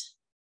can't.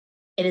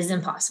 It is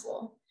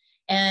impossible.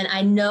 And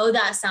I know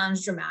that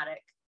sounds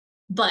dramatic,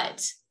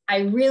 But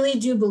I really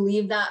do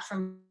believe that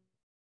from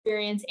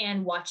experience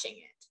and watching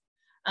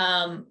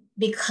it,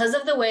 because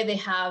of the way they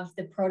have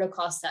the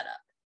protocol set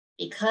up,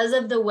 because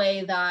of the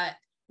way that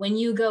when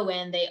you go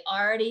in, they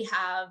already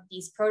have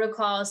these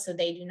protocols so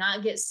they do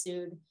not get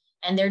sued,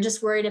 and they're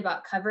just worried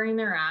about covering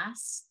their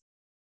ass.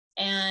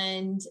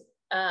 And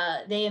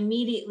they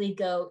immediately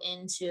go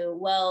into,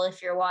 well,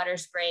 if your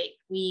waters break,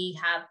 we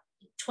have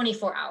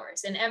 24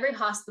 hours, and every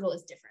hospital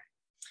is different,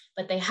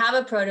 but they have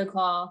a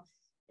protocol.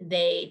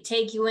 They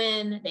take you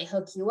in, they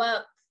hook you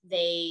up,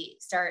 they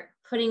start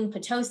putting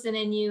Pitocin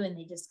in you, and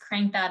they just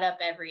crank that up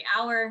every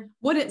hour.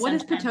 What is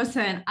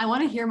Pitocin? I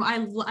want to hear.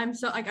 I'm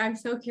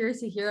so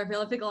curious to hear. I feel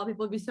like a lot of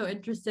people would be so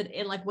interested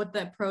in like what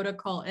the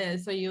protocol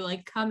is. So you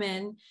like come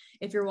in,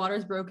 if your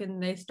water's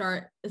broken, they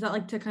start. Is that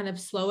like to kind of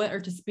slow it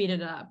or to speed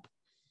it up?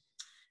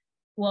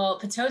 Well,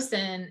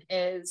 Pitocin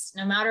is,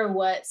 no matter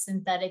what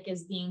synthetic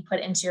is being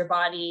put into your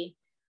body,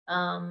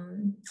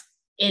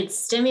 it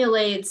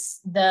stimulates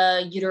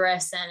the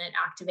uterus and it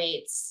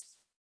activates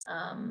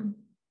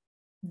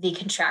the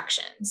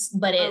contractions,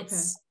 but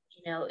it's,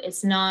 okay,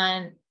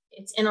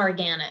 it's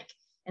inorganic.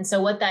 And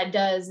so what that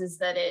does is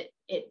that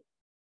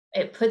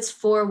it puts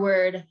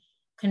forward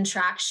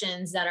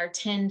contractions that are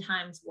 10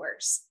 times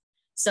worse.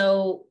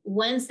 So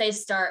once they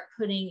start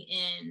putting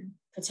in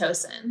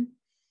Pitocin,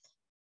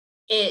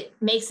 it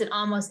makes it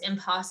almost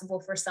impossible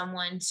for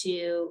someone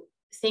to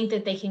think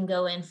that they can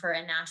go in for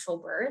a natural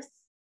birth.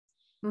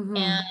 Mm-hmm.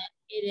 And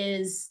it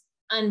is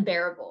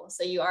unbearable.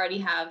 So you already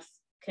have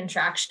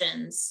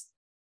contractions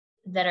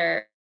that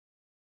are,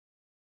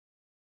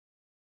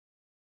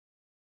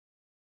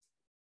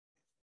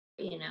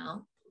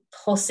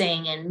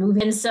 pulsing and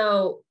moving. And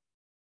so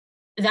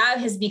that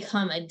has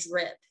become a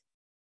drip.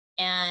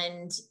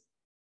 And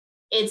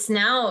it's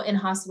now in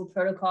hospital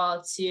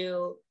protocol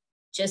to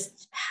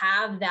just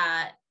have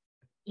that,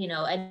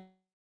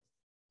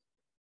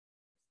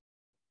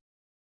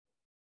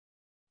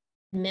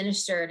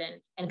 administered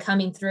and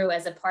coming through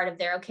as a part of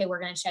their, okay, we're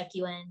going to check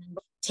you in,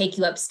 take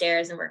you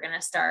upstairs, and we're going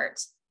to start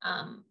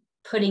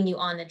putting you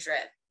on the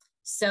drip.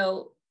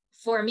 So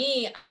for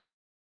me,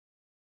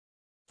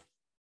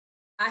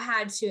 I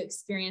had to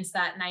experience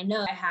that. And I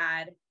know I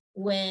had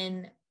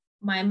when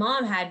my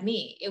mom had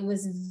me, it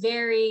was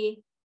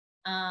very,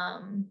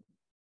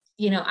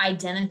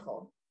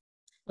 identical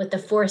with the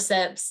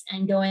forceps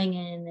and going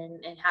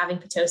in and having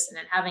Pitocin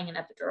and having an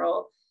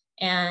epidural.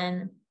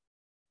 And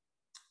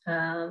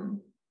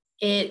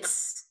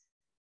it's,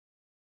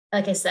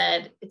 like I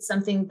said, it's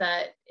something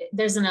that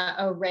there's an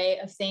array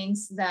of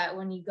things that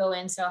when you go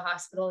into a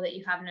hospital that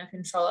you have no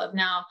control of.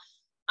 Now,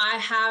 I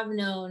have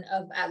known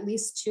of at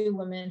least 2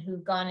 women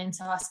who've gone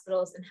into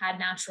hospitals and had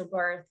natural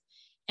birth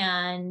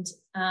and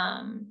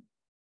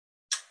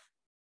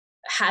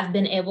have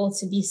been able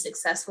to be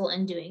successful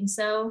in doing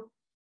so.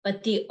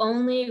 But the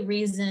only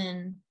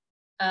reason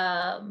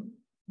that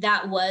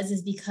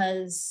is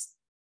because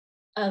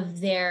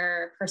of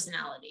their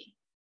personality,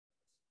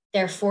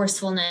 their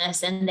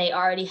forcefulness, and they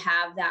already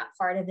have that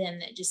part of them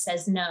that just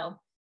says, no,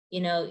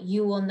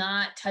 you will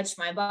not touch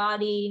my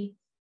body.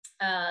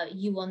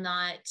 You will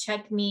not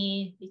check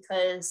me,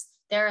 because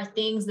there are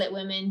things that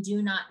women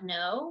do not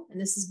know. And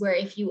this is where,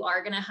 if you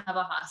are going to have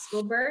a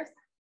hospital birth,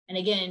 and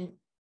again,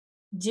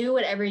 do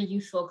whatever you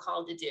feel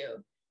called to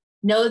do.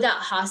 Know that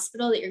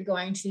hospital that you're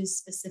going to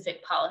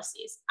specific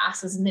policies.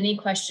 Ask as many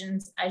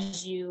questions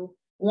as you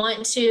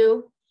want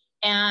to.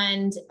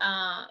 And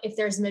if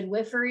there's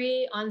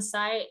midwifery on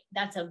site,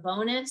 that's a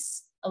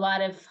bonus. A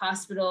lot of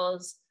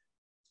hospitals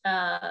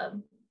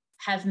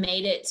have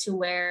made it to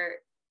where,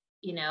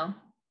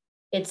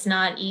 it's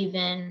not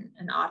even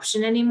an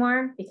option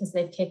anymore because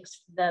they've kicked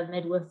the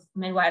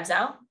midwives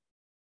out.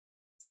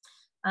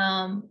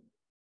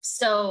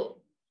 So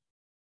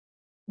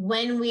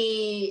when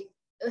we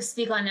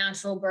speak on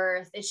natural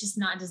birth, it's just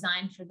not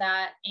designed for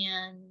that.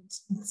 And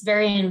it's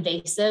very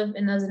invasive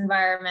in those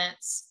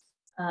environments.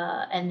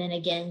 And then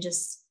again,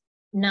 just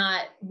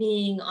not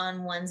being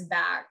on one's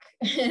back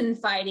and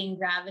fighting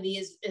gravity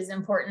is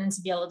important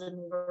to be able to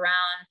move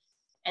around.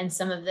 And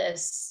some of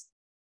this,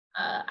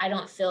 I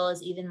don't feel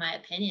is even my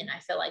opinion. I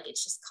feel like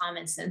it's just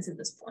common sense at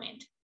this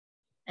point.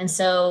 And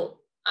so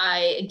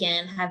I,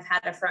 again, have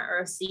had a front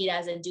row seat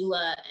as a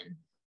doula, and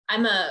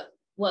I'm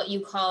what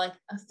you call like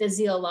a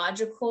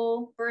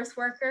physiological birth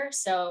worker.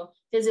 So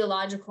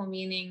physiological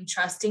meaning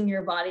trusting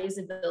your body's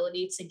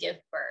ability to give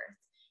birth.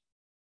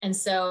 And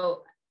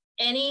so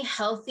any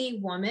healthy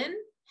woman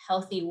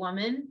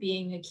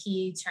being a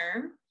key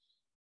term,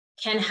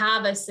 can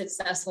have a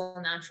successful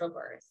natural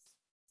birth.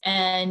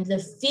 And the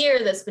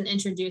fear that's been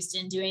introduced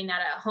in doing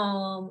that at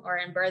home or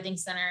in birthing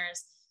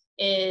centers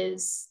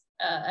is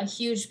a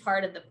huge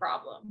part of the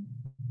problem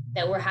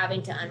that we're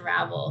having to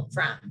unravel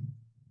from.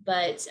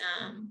 But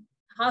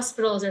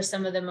hospitals are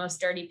some of the most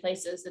dirty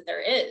places that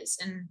there is,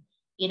 and,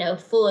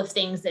 full of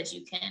things that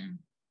you can,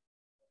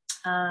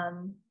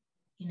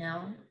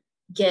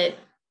 get,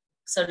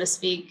 so to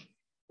speak,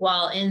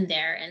 while in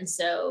there. And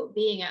so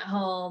being at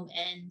home,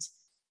 and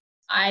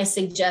I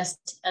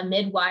suggest a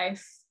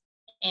midwife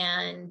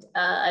and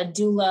a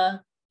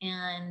doula,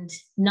 and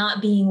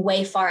not being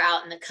way far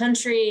out in the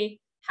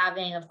country,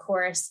 having, of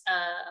course,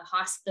 a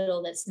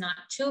hospital that's not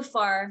too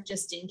far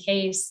just in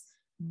case,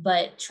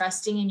 but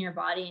trusting in your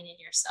body and in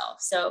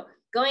yourself. So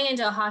going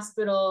into a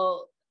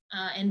hospital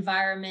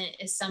environment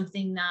is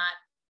something that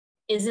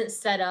isn't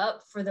set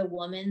up for the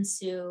woman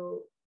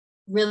to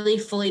really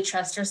fully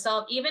trust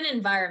herself. Even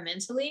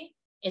environmentally,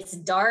 it's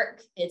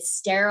dark, it's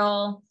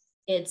sterile,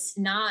 it's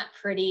not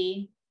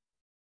pretty.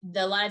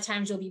 A lot of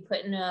times you'll be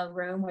put in a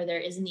room where there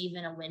isn't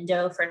even a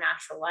window for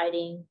natural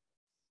lighting.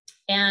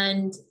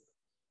 And,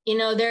 you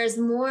know, there's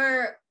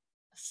more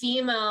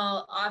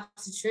female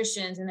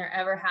obstetricians than there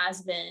ever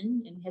has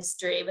been in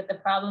history. But the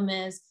problem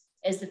is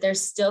that they're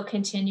still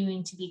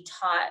continuing to be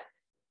taught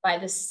by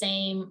the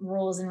same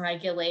rules and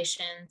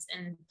regulations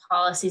and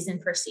policies and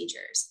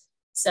procedures.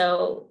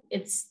 So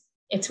it's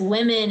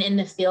women in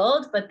the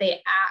field, but they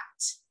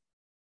act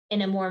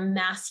in a more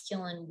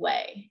masculine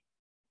way,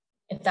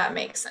 if that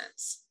makes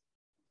sense.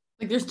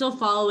 Like they're still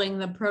following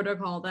the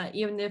protocol, that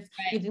even if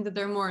you think that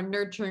they're more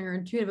nurturing or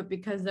intuitive, but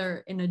because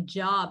they're in a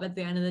job at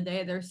the end of the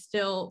day, they're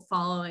still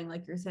following,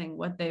 like you're saying,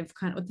 what the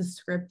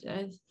script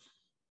is.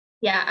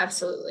 Yeah,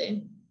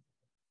 absolutely.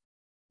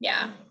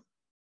 Yeah.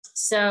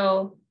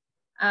 So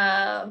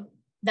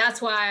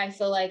that's why I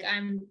feel like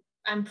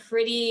I'm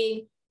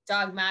pretty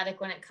dogmatic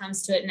when it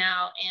comes to it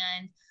now.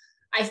 And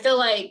I feel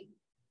like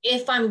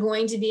if I'm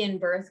going to be in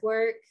birth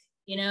work,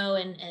 you know,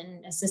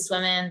 and assist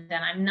women,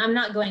 then I'm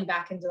not going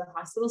back into the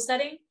hospital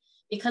setting,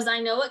 because I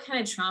know what kind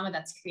of trauma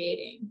that's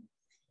creating.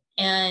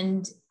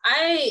 And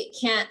I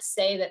can't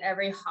say that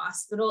every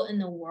hospital in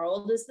the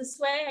world is this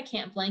way. I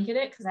can't blanket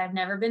it because I've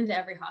never been to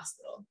every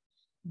hospital.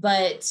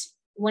 But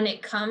when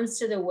it comes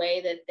to the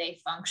way that they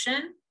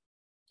function,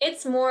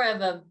 it's more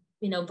of a,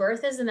 you know,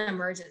 birth is an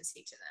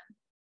emergency to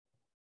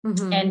them.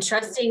 Mm-hmm. And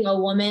trusting a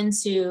woman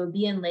to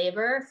be in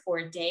labor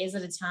for days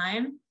at a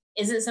time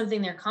isn't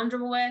something they're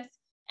comfortable with.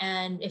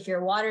 And if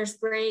your waters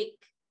break,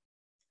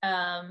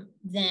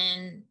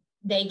 then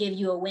they give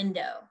you a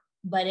window.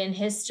 But in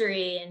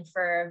history and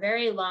for a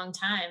very long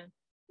time,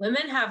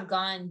 women have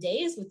gone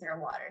days with their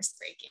waters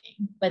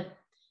breaking. But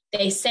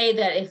they say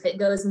that if it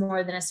goes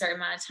more than a certain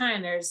amount of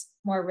time, there's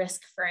more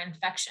risk for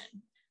infection.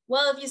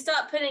 Well, if you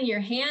stop putting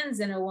your hands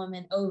in a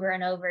woman over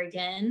and over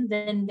again,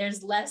 then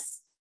there's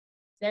less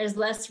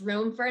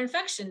room for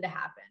infection to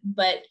happen.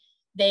 But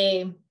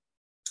they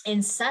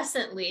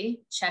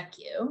incessantly check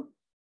you,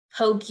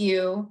 poke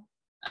you,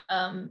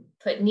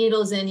 put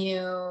needles in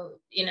you,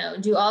 you know,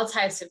 do all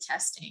types of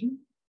testing.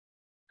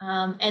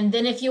 And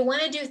then if you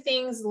want to do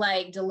things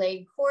like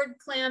delayed cord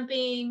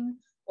clamping,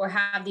 or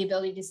have the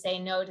ability to say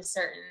no to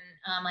certain,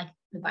 like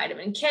the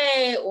vitamin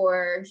K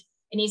or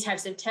any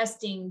types of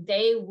testing,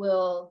 they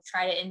will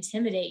try to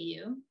intimidate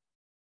you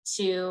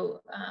to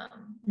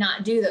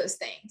not do those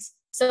things.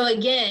 So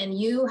again,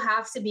 you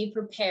have to be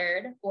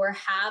prepared or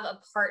have a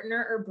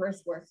partner or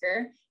birth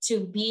worker to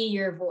be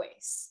your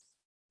voice.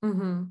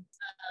 Mm-hmm.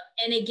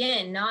 And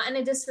again, not in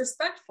a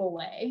disrespectful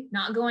way,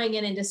 not going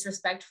in and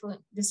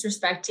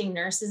disrespecting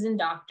nurses and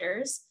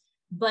doctors,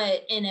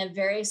 but in a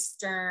very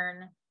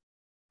stern,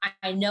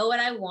 I know what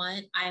I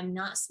want, I'm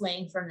not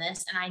swaying from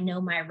this, and I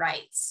know my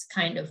rights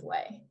kind of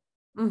way.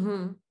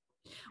 Mm-hmm.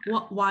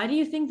 Well, why do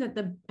you think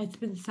that it's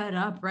been set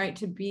up, right,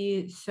 to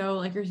be so,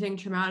 like you're saying,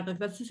 traumatic? Like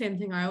that's the same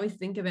thing. I always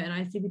think of it, and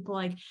I see people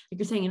like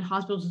you're saying in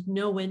hospitals with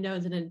no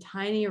windows in a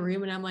tiny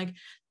room, and I'm like,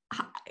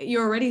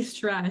 you're already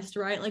stressed,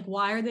 right? Like,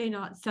 why are they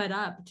not set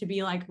up to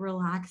be like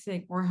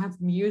relaxing or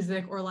have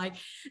music or like,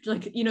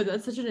 you know,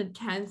 that's such an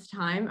intense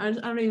time. I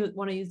don't even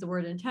want to use the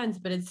word intense,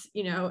 but it's,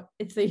 you know,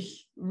 it's a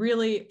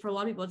really, for a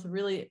lot of people, it's a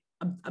really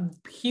a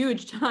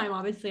huge time,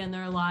 obviously, in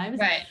their lives.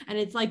 Right. And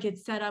it's like,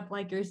 it's set up,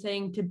 like you're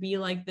saying, to be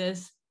like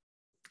this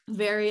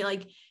very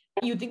like,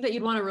 you think that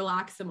you'd want to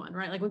relax someone,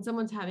 right? Like when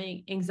someone's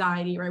having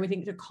anxiety, right? We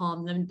think to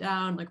calm them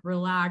down, like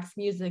relax,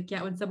 music.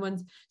 Yet when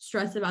someone's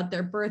stressed about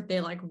their birth, they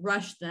like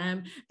rush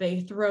them, they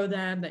throw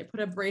them, they put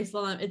a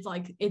bracelet on them. It's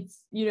like,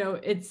 it's, you know,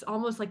 it's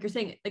almost like you're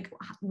saying, like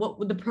what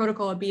would the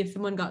protocol would be if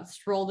someone got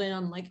strolled in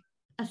on like,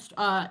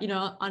 you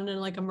know, on an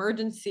like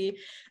emergency,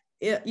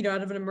 you know,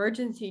 out of an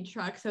emergency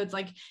truck. So it's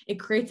like, it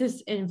creates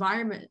this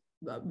environment,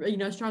 you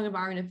know, strong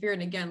environment of fear.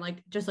 And again, like,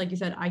 just like you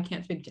said, I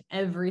can't speak to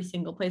every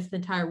single place in the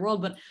entire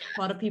world, but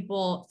a lot of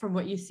people, from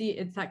what you see,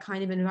 it's that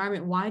kind of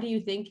environment. Why do you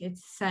think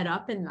it's set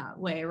up in that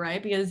way?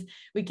 Right? Because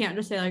we can't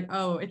just say like,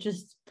 oh,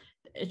 it's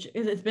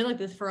been like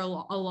this for a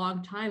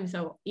long time.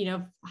 So, you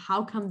know,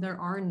 how come there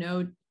are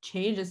no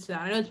changes to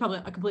that? I know it's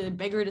probably a completely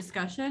bigger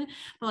discussion,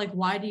 but like,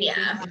 why do you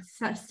think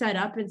it's set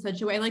up in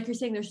such a way? Like you're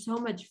saying, there's so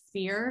much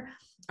fear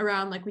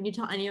around, like when you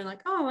tell anyone like,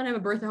 oh, I want to have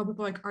a birth, I hope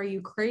people are like, are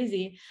you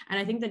crazy? And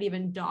I think that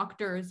even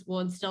doctors will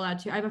instill that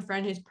too. I have a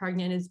friend who's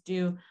pregnant, is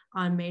due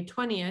on May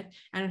 20th.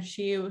 And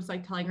she was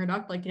like telling her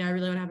doctor, like, you know, I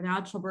really want to have a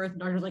natural birth. And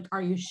doctor's like,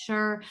 are you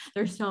sure?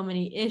 There's so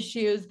many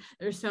issues.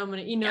 There's so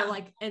many, you know,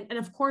 like, and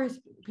of course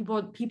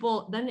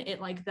people, then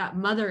it like that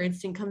mother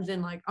instinct comes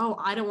in like, oh,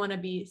 I don't want to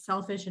be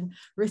selfish and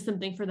risk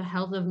something for the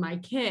health of my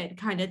kid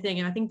kind of thing.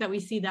 And I think that we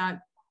see that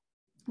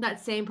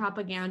that same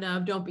propaganda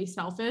of don't be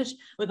selfish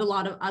with a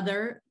lot of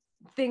other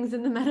things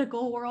in the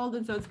medical world.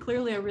 And so it's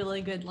clearly a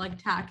really good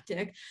like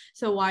tactic.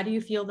 So why do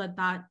you feel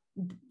that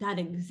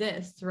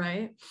exists,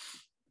 right?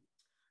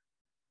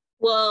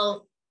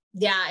 Well,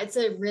 yeah, it's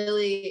a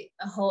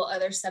whole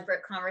other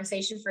separate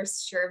conversation for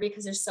sure,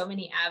 because there's so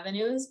many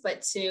avenues.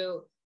 But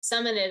to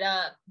summon it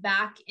up,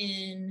 back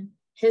in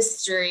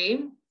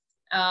history,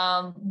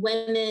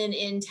 women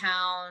in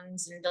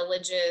towns and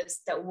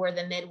villages that were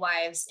the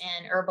midwives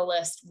and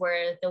herbalists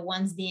were the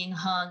ones being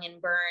hung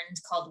and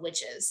burned, called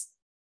witches.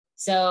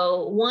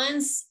 So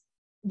once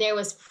there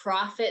was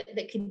profit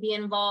that could be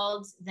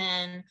involved,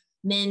 then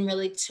men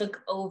really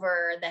took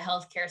over the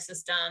healthcare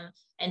system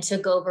and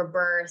took over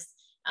birth.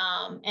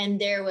 And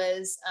there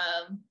was,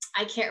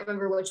 I can't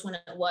remember which one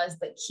it was,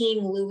 but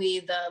King Louis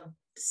the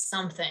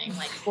something,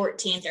 like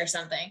 14th or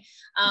something.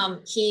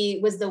 He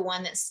was the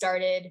one that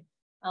started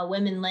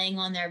women laying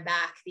on their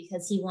back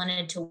because he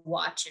wanted to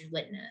watch and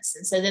witness.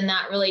 And so then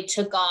that really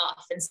took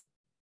off. And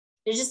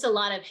there's just a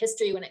lot of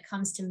history when it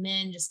comes to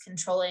men just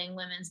controlling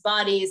women's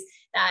bodies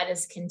that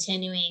is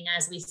continuing,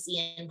 as we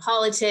see in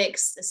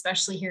politics,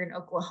 especially here in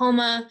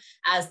Oklahoma,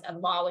 as a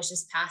law was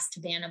just passed to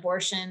ban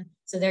abortion.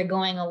 So they're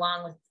going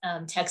along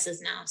with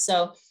Texas now.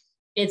 So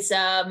it's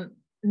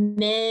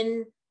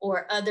men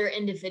or other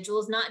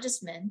individuals, not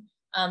just men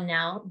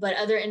now, but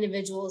other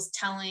individuals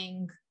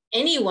telling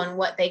anyone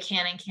what they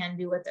can and can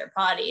do with their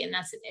body. And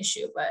that's an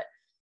issue. But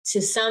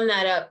to sum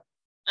that up,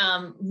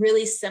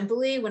 really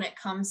simply, when it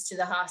comes to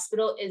the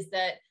hospital, is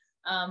that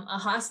a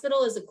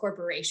hospital is a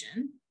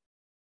corporation.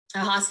 A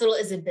hospital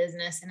is a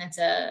business, and it's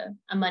a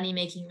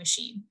money-making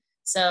machine.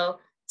 So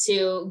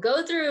to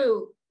go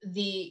through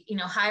the,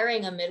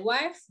 hiring a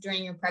midwife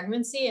during your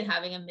pregnancy and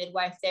having a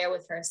midwife there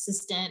with her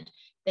assistant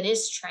that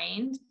is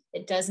trained,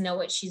 that does know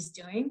what she's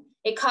doing,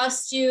 it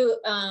costs you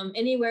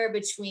anywhere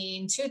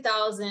between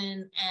 $2,000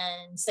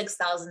 and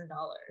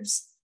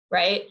 $6,000.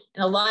 Right?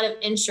 And a lot of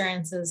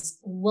insurances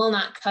will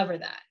not cover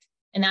that.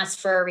 And that's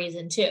for a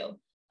reason too.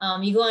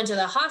 You go into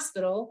the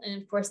hospital,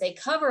 and of course they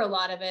cover a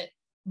lot of it,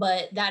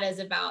 but that is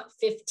about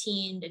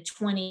 $15,000 to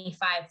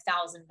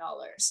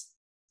 $25,000.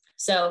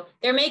 So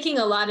they're making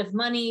a lot of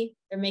money.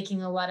 They're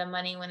making a lot of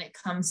money when it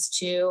comes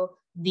to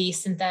the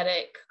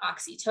synthetic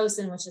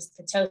oxytocin, which is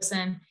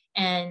Pitocin,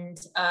 and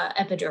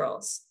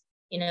epidurals.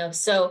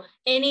 So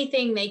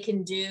anything they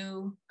can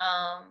do,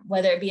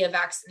 whether it be a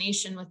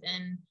vaccination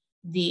within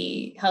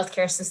the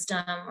healthcare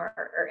system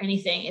or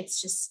anything,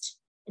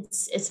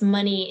 it's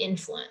money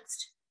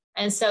influenced.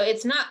 And so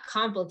it's not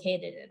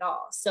complicated at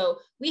all. So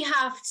we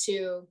have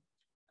to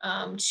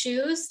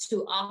choose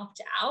to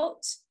opt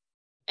out,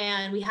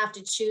 and we have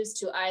to choose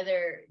to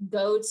either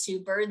go to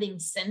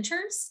birthing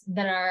centers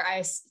that are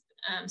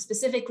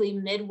specifically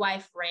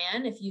midwife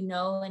ran. If you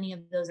know any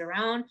of those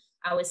around,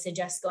 I would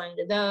suggest going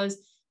to those.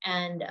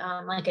 And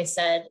like I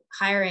said,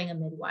 hiring a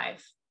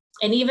midwife.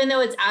 And even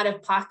though it's out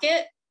of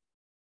pocket,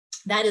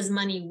 that is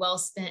money well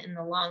spent in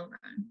the long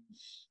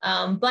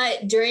run.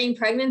 But during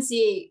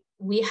pregnancy,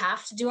 we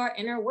have to do our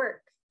inner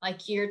work.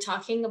 Like you're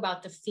talking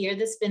about the fear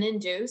that's been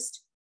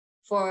induced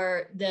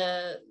for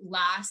the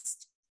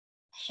last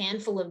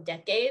handful of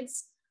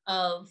decades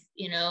of,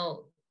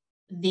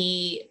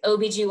 the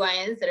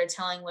OBGYNs that are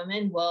telling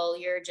women, well,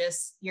 you're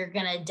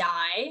going to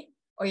die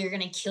or you're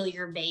going to kill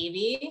your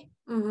baby.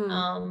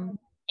 Mm-hmm.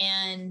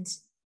 And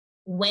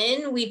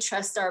when we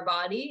trust our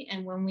body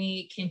and when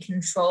we can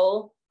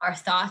control our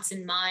thoughts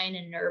and mind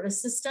and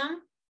nervous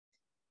system,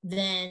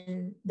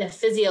 then the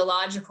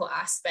physiological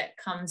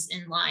aspect comes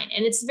in line.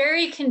 And it's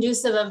very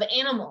conducive of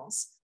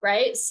animals,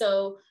 right?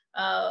 So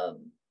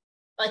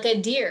like a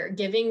deer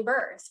giving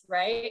birth,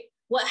 right?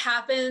 What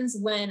happens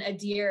when a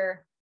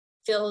deer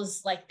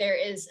feels like there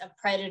is a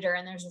predator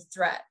and there's a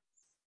threat?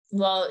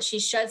 Well, she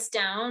shuts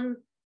down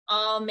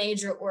all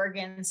major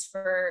organs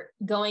for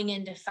going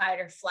into fight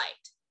or flight.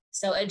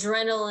 So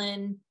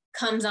adrenaline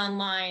comes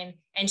online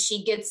and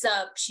she gets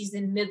up, she's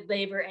in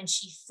mid-labor and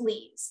she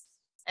flees.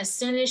 As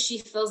soon as she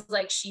feels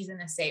like she's in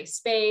a safe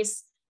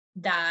space,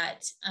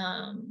 that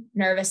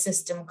nervous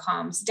system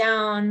calms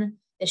down,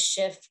 the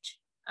shift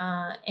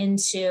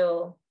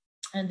into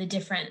the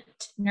different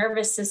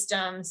nervous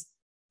systems,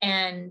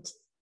 and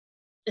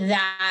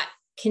that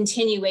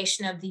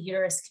continuation of the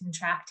uterus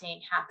contracting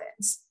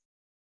happens.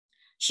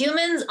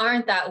 Humans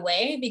aren't that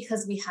way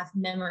because we have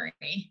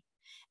memory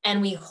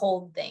and we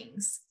hold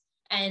things,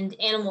 and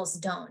animals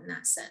don't in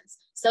that sense.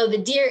 So the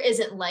deer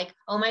isn't like,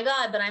 oh my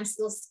God, but I'm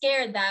still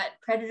scared that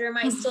predator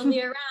might still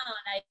be around.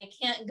 I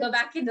can't go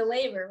back into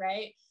labor,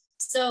 right?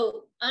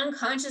 So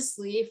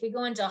unconsciously, if we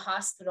go into a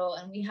hospital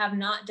and we have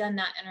not done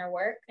that inner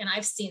work, and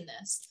I've seen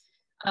this,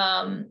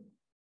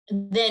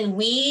 then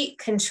we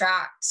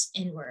contract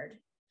inward.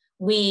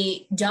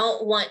 We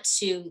don't want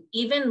to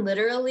even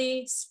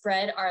literally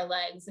spread our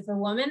legs. If a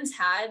woman's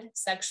had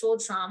sexual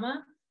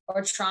trauma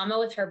or trauma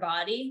with her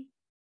body,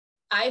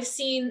 I've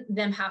seen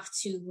them have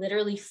to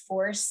literally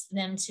force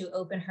them to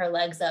open her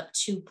legs up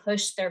to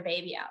push their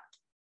baby out.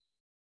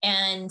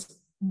 And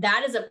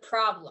that is a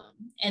problem.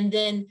 And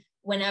then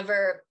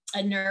whenever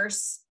a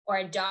nurse or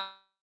a doctor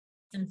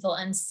them feel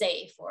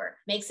unsafe or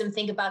makes them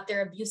think about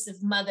their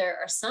abusive mother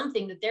or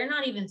something that they're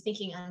not even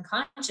thinking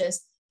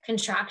unconscious,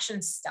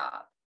 contractions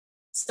stop.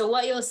 So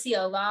what you'll see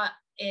a lot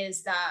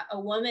is that a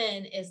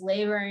woman is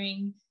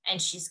laboring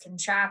and she's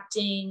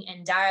contracting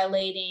and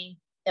dilating.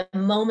 The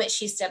moment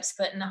she steps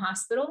foot in the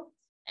hospital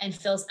and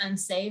feels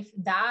unsafe,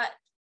 that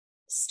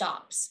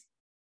stops.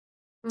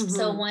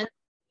 So once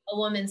a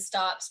woman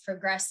stops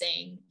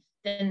progressing,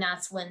 then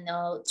that's when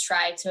they'll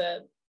try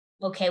to,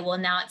 okay, well,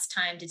 now it's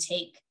time to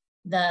take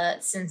the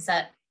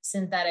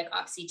synthetic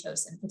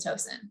oxytocin,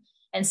 Pitocin.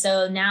 And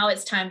so now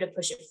it's time to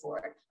push it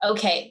forward.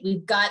 Okay,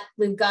 we've got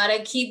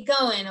to keep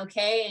going.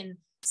 Okay. And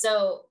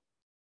so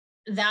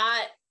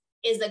that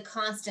is a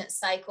constant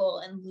cycle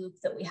and loop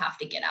that we have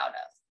to get out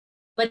of.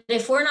 But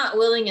if we're not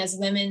willing as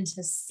women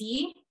to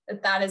see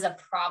that that is a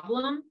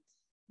problem,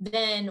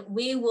 then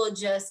we will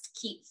just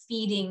keep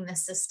feeding the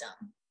system,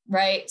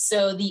 right?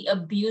 So the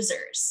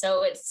abusers.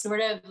 So it's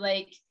sort of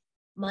like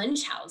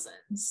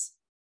Munchausen's.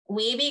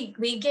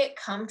 We get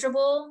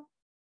comfortable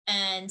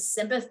and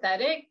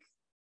sympathetic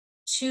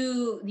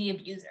to the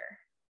abuser,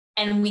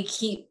 and we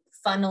keep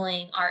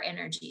funneling our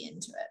energy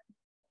into it.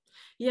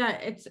 Yeah,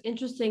 it's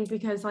interesting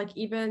because like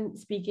even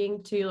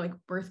speaking to like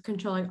birth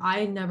control, like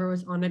I never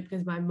was on it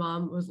because my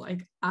mom was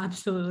like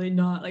absolutely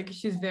not, like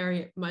she's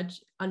very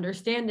much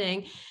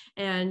understanding,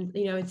 and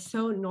you know it's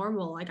so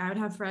normal. Like I would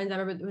have friends, I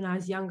remember when I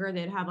was younger,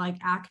 they'd have like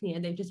acne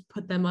and they just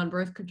put them on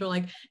birth control,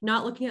 like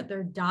not looking at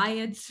their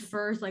diets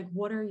first, like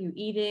what are you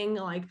eating,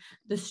 like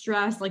the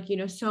stress, like you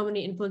know so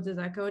many influences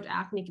that go to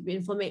acne. Could be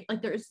inflammation,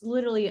 like there's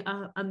literally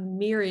a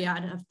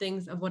myriad of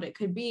things of what it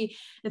could be.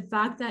 The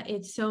fact that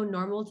it's so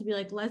normal to be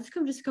like, let's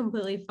come just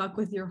completely fuck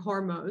with your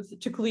hormones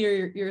to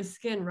clear your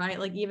skin, right?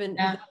 Like even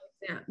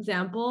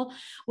example,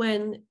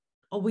 when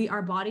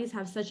our bodies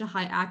have such a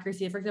high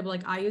accuracy. For example,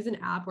 like I use an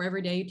app where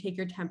every day you take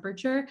your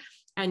temperature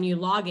and you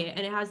log it,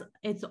 and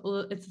it's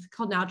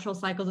called Natural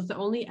Cycles. It's the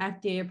only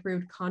FDA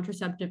approved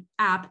contraceptive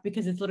app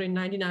because it's literally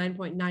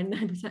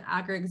 99.99%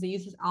 accurate, because it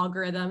uses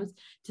algorithms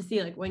to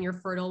see like when you're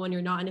fertile, when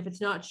you're not, and if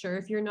it's not sure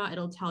if you're not,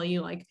 it'll tell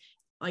you like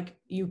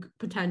you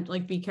pretend,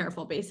 like be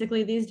careful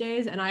basically these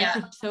days. And I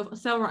actually,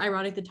 so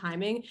ironic the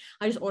timing,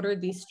 I just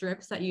ordered these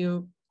strips that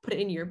you put it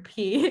in your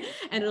pee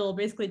and it'll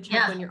basically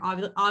check when you're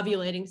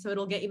ovulating, so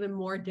it'll get even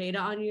more data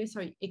on you,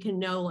 so it can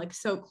know like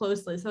so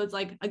closely. So it's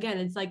like, again,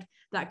 it's like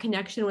that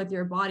connection with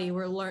your body.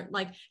 We're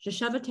like just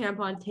shove a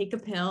tampon, take a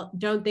pill,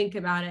 don't think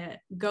about it,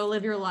 go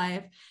live your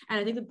life. And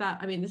I think that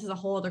I mean, this is a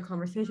whole other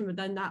conversation, but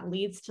then that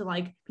leads to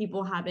like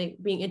people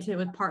being intimate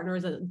with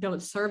partners that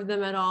don't serve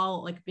them at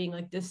all, like being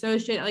like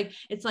dissociated. Like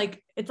it's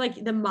like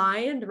the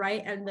mind,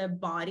 right, and the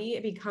body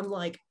become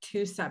like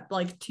two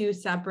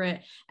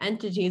separate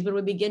entities. When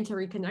we begin to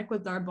reconnect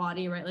with our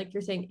body, right, like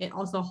you're saying, it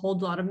also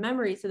holds a lot of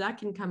memory, so that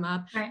can come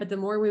up, right? But the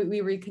more we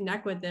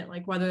reconnect with it,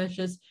 like whether it's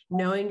just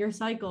knowing your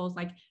cycles,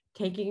 like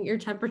taking your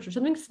temperature,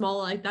 something small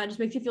like that, just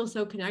makes you feel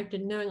so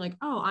connected, knowing like,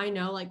 oh, I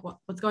know like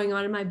what's going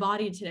on in my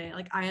body today,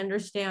 like I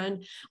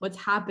understand what's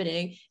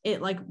happening.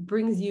 It like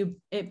brings you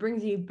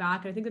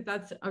back. I think that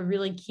that's a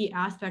really key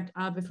aspect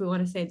of, if we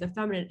want to say the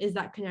feminine, is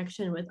that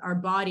connection with our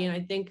body. And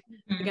I think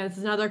again, this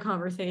is another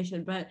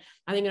conversation, but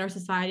I think in our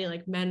society,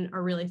 like men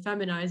are really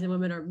feminized and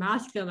women are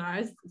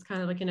masculinized. It's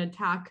kind of like an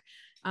attack.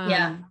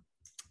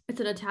 It's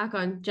an attack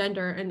on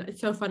gender. And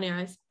it's so funny,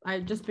 I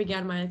just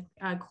began my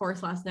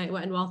course last night,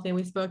 Wet and Wealthy, and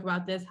we spoke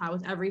about this, how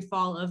with every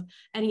fall of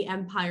any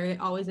empire, they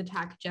always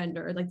attack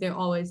gender. Like they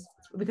always,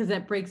 because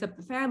that breaks up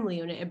the family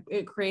unit,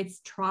 it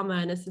creates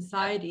trauma in a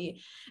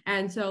society.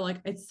 And so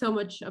like it's so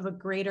much of a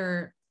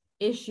greater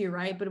issue,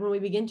 right? But when we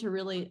begin to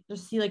really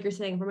just see, like you're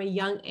saying, from a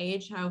young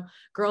age, how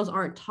girls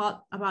aren't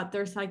taught about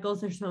their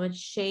cycles, there's so much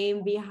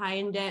shame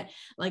behind it.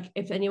 Like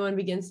if anyone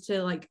begins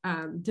to like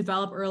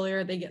develop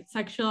earlier, they get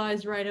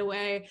sexualized right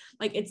away.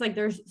 Like it's like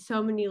there's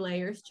so many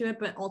layers to it.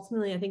 But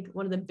ultimately, I think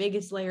one of the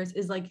biggest layers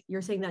is like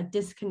you're saying, that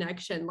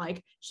disconnection,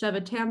 like shove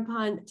a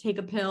tampon, take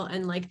a pill,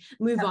 and like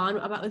move on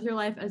about with your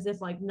life as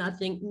if like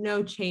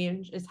no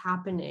change is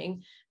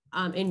happening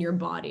in your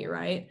body,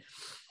 right?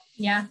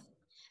 Yeah.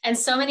 And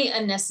so many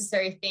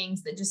unnecessary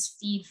things that just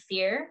feed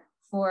fear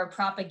for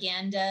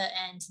propaganda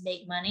and to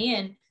make money.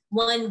 And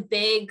one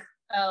big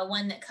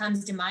one that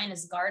comes to mind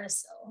is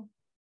Gardasil,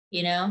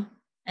 you know?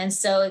 And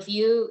so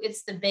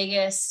it's the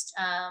biggest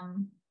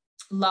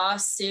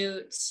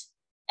lawsuit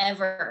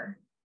ever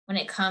when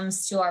it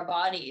comes to our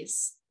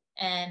bodies,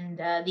 and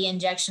the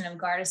injection of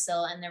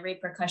Gardasil and the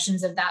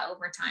repercussions of that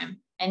over time.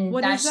 And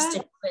what that's is that?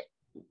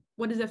 just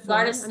What is it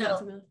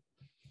for?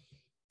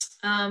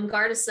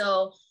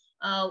 Gardasil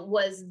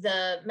was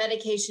the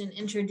medication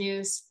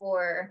introduced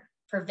for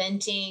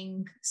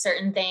preventing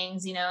certain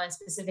things, you know, and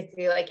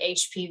specifically like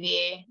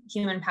HPV,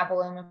 human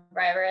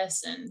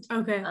papillomavirus. And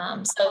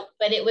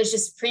but it was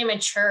just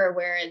premature,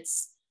 where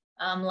it's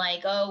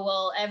like, oh,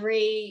 well,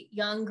 every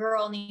young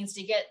girl needs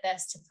to get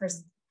this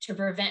to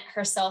prevent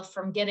herself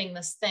from getting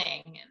this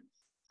thing.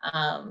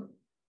 And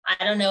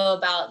I don't know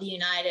about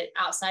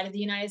outside of the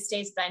United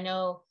States, but I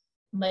know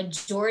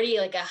majority,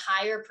 like a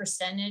higher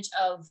percentage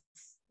of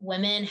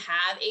women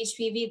have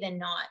HPV than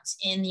not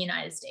in the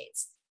United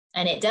States.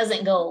 And it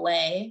doesn't go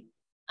away.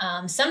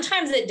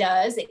 Sometimes it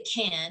does. It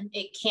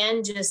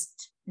can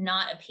just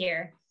not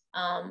appear.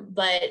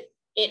 But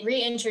it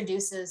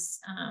reintroduces,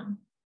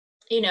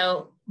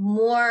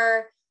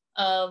 more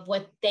of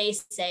what they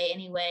say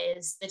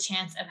anyways, the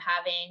chance of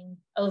having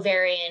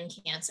ovarian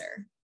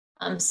cancer.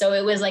 So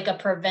it was like a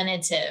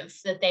preventative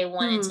that they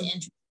wanted to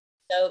introduce.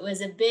 So it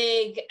was a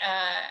big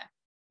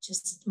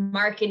just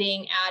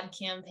marketing ad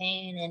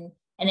campaign,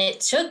 and it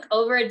took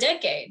over a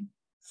decade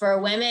for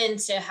women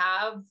to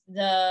have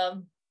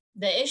the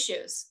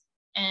issues.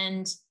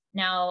 And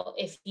now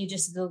if you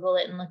just Google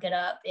it and look it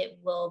up, it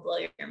will blow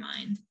your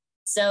mind.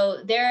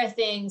 So there are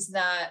things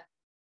that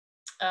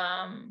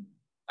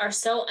are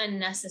so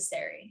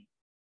unnecessary,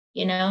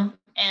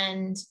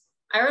 and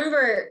I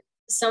remember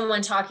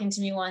someone talking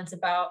to me once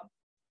about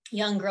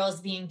young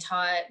girls being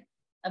taught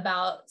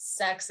about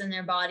sex in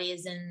their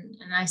bodies. And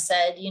I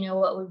said,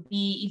 what would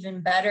be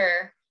even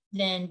better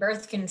than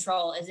birth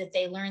control is if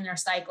they learn their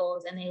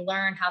cycles and they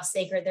learn how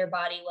sacred their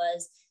body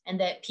was, and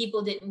that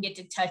people didn't get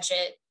to touch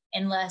it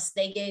unless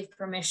they gave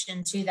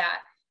permission to that.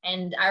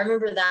 And I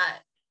remember that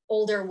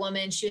older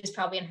woman, she was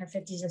probably in her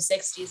 50s or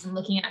 60s, and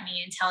looking at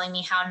me and telling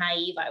me how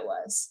naive I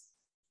was.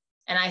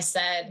 And I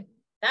said,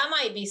 that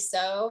might be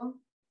so.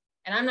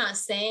 And I'm not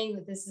saying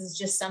that this is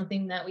just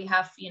something that we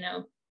have,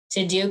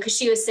 to do. Cause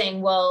she was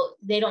saying, well,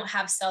 they don't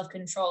have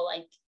self-control.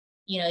 Like,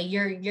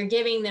 you're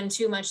giving them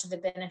too much of the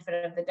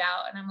benefit of the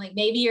doubt. And I'm like,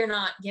 maybe you're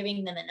not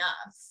giving them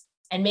enough.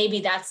 And maybe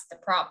that's the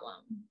problem,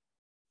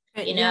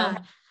 Yeah.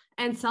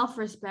 And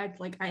self-respect,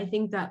 like, I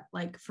think that,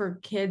 like, for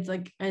kids,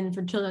 like, and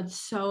for children, it's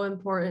so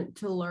important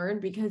to learn,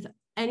 because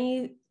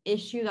any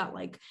issue that,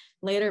 like,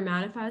 later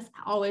manifests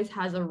always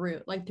has a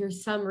root. Like,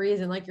 there's some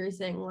reason, like you're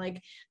saying,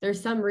 like, there's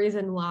some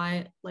reason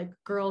why, like,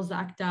 girls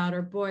act out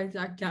or boys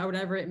act out,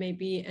 whatever it may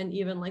be, and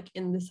even, like,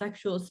 in the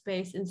sexual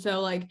space. And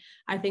so, like,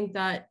 I think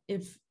that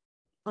if,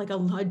 like,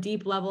 a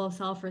deep level of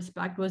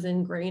self-respect was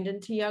ingrained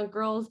into young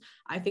girls,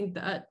 I think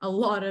that a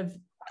lot of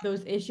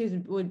those issues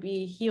would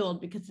be healed,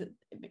 because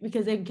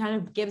it kind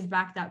of gives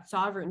back that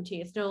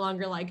sovereignty. It's no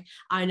longer like,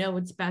 I know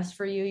what's best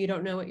for you, you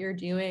don't know what you're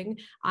doing,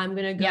 I'm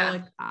gonna go,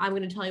 like, I'm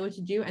gonna tell you what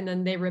to do, and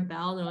then they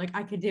rebel and they're like,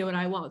 I could do what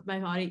I want with my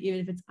body even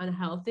if it's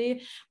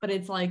unhealthy. But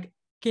it's like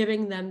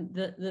giving them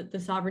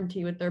the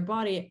sovereignty with their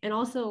body. And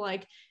also,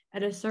 like,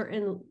 at a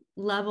certain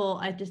level,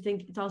 I just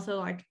think it's also,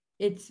 like,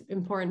 it's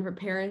important for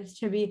parents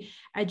to be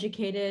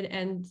educated,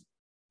 and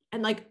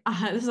like,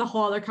 this is a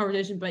whole other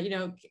conversation, but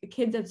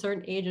kids at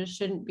certain ages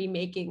shouldn't be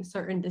making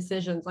certain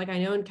decisions. Like, I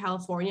know in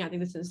California, I think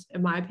this is,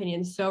 in my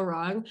opinion, so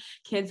wrong.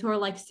 Kids who are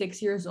like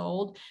 6 years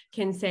old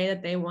can say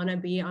that they want to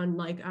be on,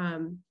 like,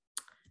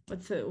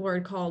 what's the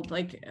word called,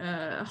 like,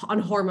 on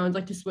hormones,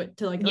 like, to switch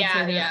to, like,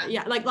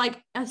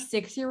 like a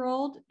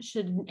 6-year-old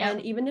should. And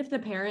even if the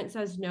parent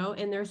says no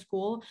in their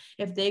school,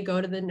 if they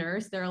go to the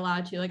nurse, they're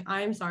allowed to. Like,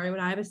 I'm sorry, when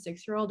I have a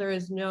 6-year-old, there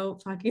is no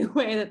fucking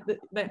way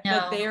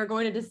that they are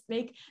going to just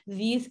make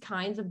these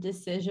kinds of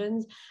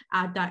decisions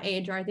at that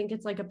age. Or I think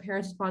it's like a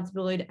parent's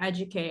responsibility to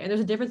educate. And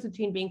there's a difference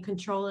between being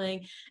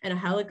controlling and a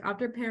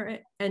helicopter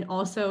parent, and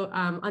also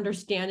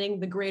understanding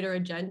the greater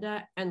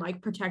agenda and,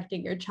 like,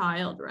 protecting your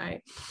child,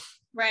 right?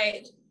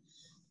 Right.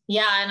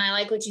 Yeah. And I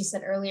like what you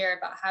said earlier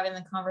about having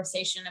the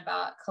conversation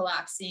about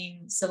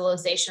collapsing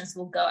civilizations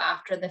will go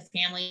after the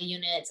family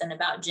units, and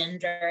about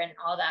gender and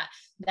all that.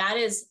 That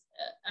is,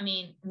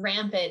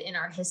 rampant in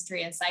our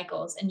history and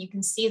cycles. And you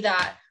can see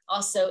that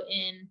also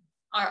in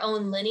our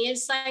own lineage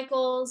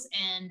cycles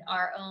and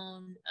our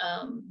own,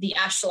 the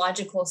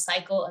astrological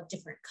cycle of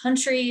different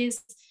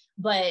countries.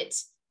 But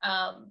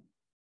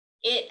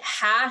it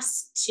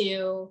has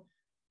to,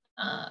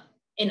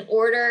 in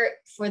order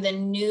for the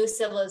new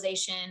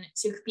civilization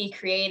to be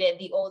created,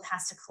 the old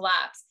has to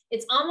collapse.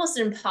 It's almost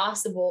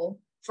impossible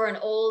for an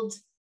old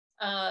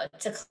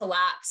to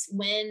collapse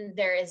when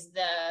there is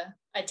the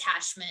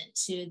attachment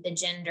to the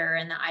gender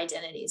and the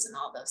identities and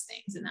all those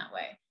things in that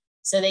way.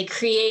 So they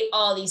create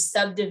all these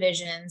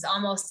subdivisions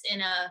almost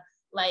in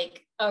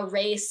a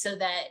race so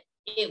that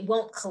it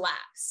won't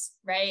collapse,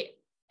 right?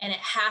 And it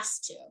has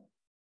to.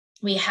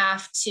 We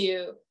have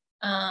to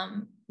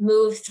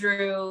move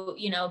through,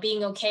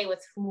 being okay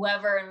with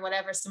whoever and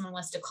whatever someone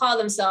wants to call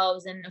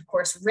themselves, and of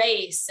course,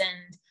 race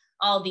and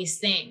all these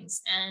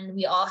things. And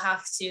we all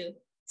have to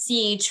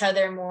see each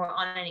other more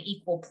on an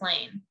equal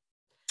plane.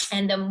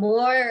 And the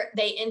more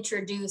they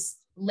introduce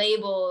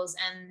labels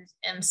and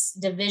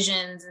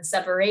divisions and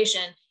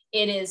separation,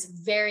 it is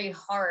very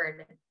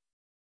hard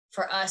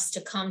for us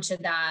to come to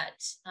that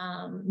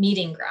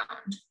meeting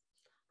ground.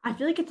 I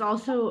feel like it's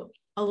also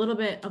a little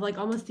bit of, like,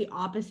 almost the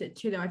opposite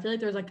too, though. I feel like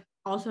there's, like,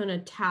 also an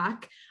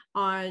attack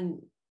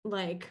on,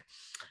 like,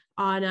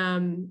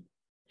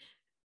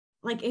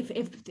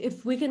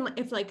 if we can,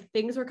 if, like,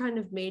 things were kind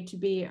of made to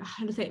be,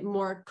 how to say it,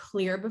 more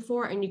clear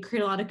before, and you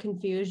create a lot of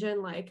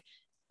confusion, like,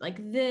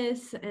 like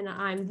this and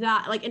I'm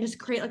that, like, and just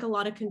create like a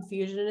lot of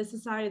confusion in a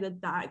society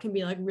that can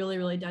be like really,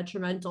 really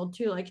detrimental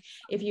too. Like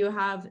if you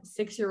have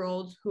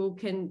 6-year-olds who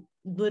can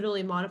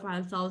literally modify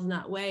themselves in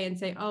that way and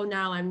say, oh,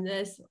 now I'm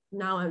this,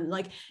 now I'm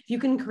like, if you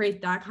can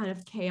create that kind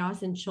of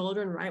chaos in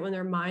children, right, when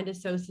their mind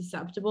is so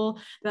susceptible,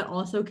 that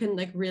also can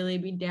like really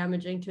be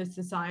damaging to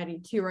society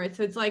too, right?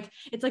 So it's like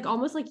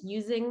almost like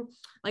using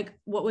like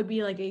what would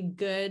be like a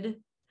good,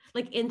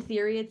 like in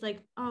theory it's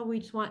like, oh, we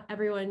just want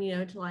everyone, you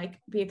know, to like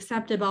be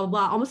accepted, blah blah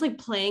blah, almost like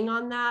playing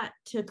on that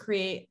to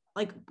create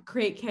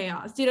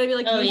chaos. Do you know what I mean?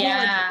 Like Oh using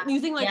yeah.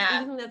 using Yeah.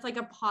 something that's like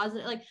a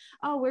positive, like,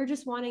 oh, we're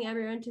just wanting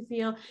everyone to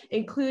feel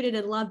included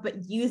and loved,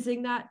 but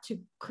using that to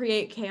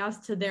create chaos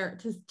to their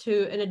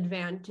to an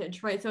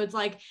advantage, right? So it's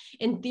like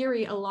in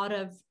theory a lot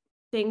of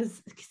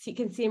things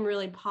can seem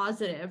really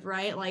positive,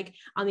 right, like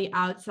on the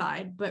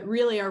outside, but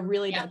really are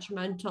really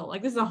detrimental.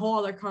 Like this is a whole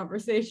other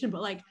conversation,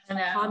 but like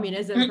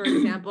communism, for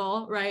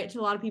example, right,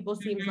 to a lot of people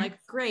seems like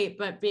great,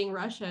 but being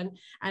Russian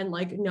and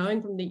like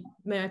knowing from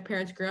my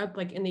parents grew up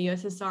like in the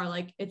USSR,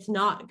 like it's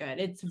not good.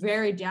 It's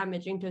very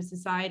damaging to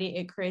society.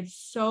 It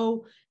creates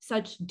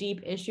such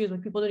deep issues where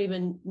people don't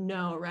even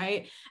know,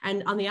 right?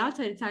 And on the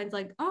outside it sounds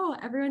like, oh,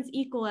 everyone's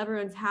equal,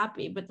 everyone's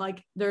happy, but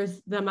like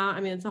there's the amount,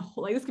 I mean, it's a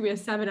whole, like this could be a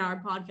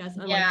 7-hour podcast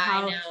on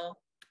like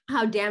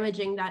how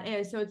damaging that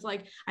is. So it's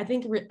like, I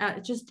think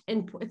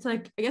it's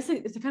like, I guess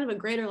it's a kind of a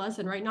greater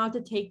lesson, right? Not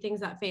to take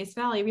things at face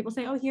value. People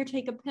say, oh, here,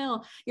 take a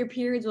pill, your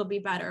periods will be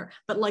better.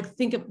 But like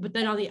but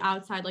then on the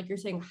outside, like you're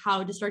saying,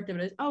 how destructive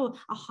it is. Oh,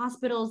 a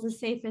hospital is the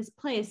safest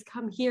place.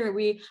 Come here.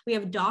 We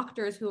have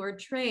doctors who are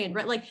trained,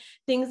 right? Like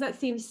things that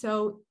seem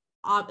so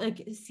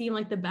seem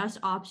like the best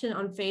option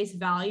on face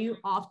value.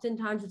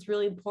 Oftentimes it's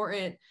really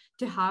important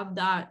to have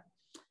that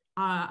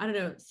I don't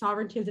know,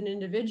 sovereignty as an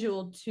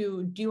individual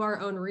to do our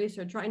own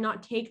research, right?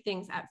 Not take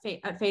things at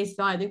face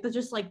value. I think that's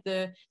just like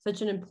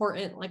such an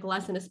important like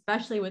lesson,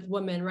 especially with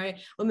women, right?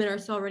 Women are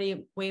still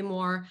already way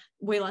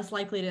less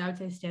likely to, I would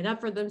say, stand up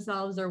for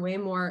themselves. They're way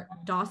more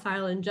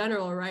docile in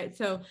general, right?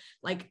 So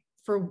like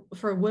for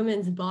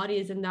women's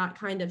bodies in that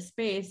kind of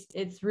space,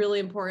 it's really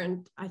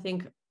important, I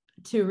think,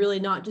 to really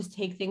not just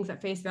take things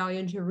at face value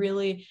and to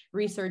really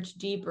research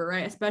deeper,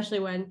 right? Especially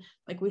when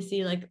like we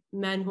see like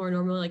men who are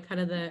normally like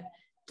kind of the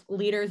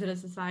leaders in a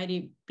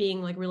society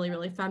being like really,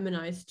 really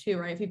feminized too,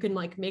 right? If you can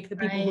like make the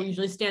people who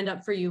usually stand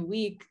up for you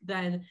weak,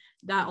 then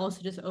that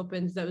also just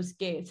opens those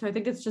gates. So I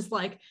think it's just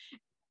like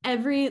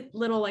every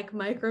little like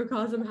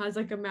microcosm has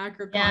like a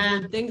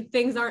macrocosm.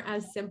 Things aren't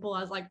as simple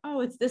as like,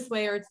 oh, it's this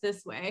way or it's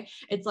this way.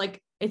 It's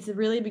like it's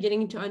really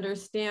beginning to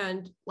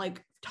understand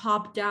like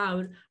top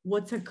down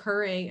what's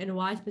occurring and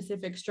why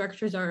specific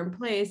structures are in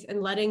place,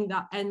 and letting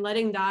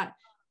that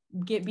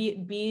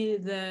be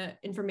the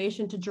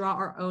information to draw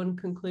our own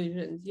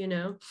conclusions, you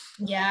know?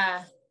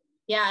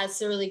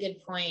 It's a really good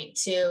point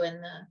too,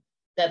 and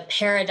the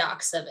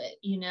paradox of it,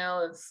 you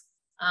know,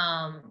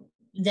 of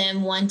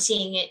them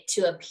wanting it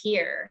to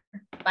appear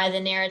by the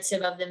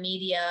narrative of the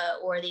media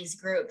or these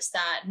groups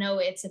that no,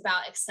 it's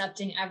about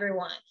accepting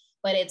everyone,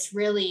 but it's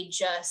really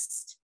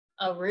just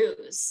a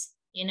ruse,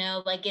 you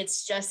know, like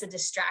it's just a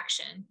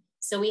distraction.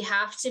 So we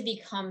have to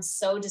become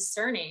so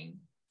discerning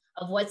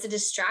of what's a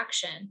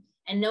distraction.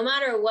 And no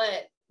matter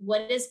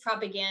what is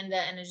propaganda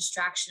and a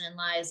distraction and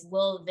lies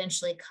will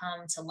eventually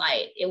come to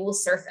light. It will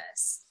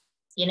surface,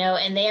 you know,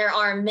 and there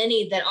are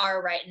many that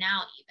are right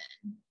now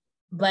even.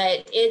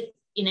 But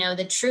you know,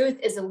 the truth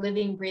is a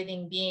living,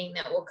 breathing being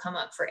that will come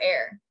up for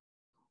air.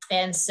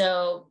 And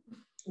so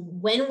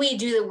when we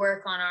do the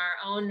work on our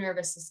own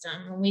nervous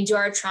system, when we do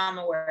our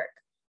trauma work,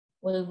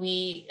 when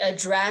we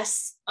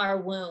address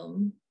our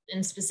womb,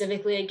 and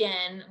specifically,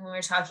 again, when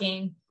we're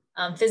talking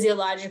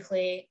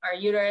physiologically, our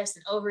uterus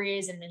and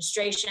ovaries and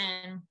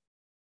menstruation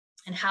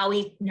and how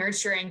we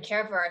nurture and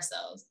care for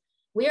ourselves,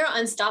 we are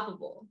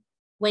unstoppable.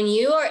 When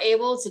you are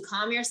able to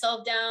calm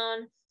yourself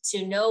down,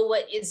 to know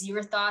what is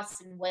your thoughts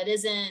and what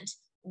isn't,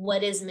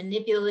 what is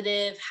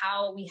manipulative,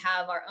 how we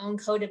have our own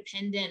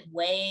codependent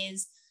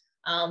ways,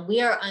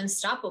 we are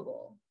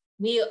unstoppable.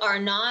 We are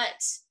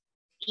not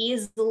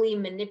easily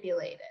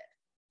manipulated.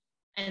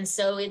 And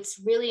so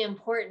it's really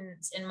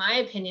important, in my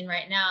opinion,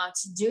 right now,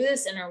 to do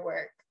this inner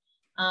work,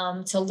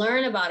 to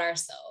learn about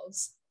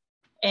ourselves.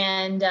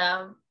 And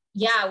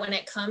when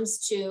it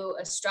comes to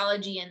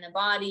astrology and the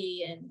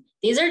body, and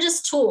these are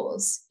just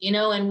tools, you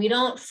know, and we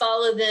don't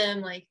follow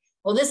them like,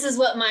 well, this is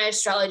what my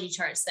astrology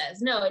chart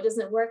says. No, it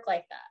doesn't work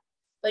like that.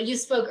 But you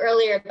spoke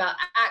earlier about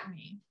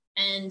acne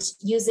and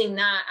using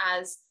that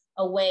as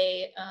a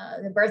way,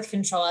 the birth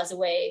control as a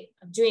way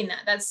of doing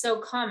that. That's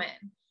so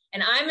common.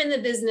 And I'm in the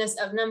business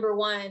of, number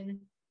one,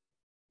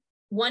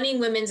 wanting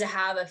women to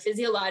have a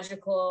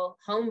physiological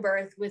home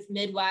birth with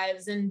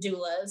midwives and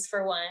doulas,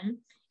 for one,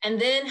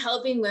 and then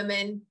helping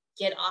women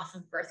get off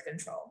of birth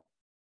control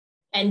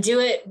and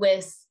do it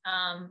with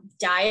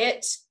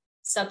diet,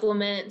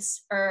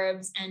 supplements,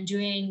 herbs, and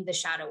doing the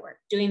shadow work,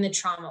 doing the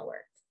trauma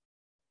work.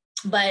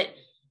 But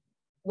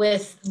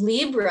with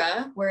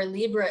Libra, where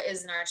Libra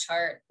is in our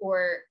chart,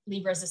 or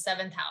Libra is the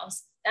 7th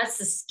house, that's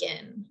the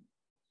skin.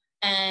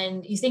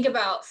 And you think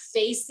about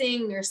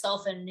facing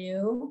yourself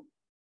anew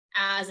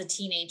as a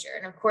teenager.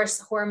 And of course,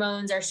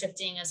 hormones are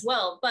shifting as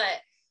well,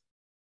 but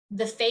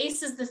the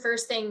face is the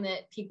first thing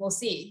that people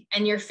see,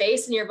 and your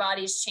face and your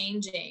body is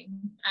changing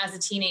as a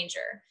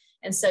teenager.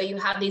 And so you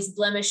have these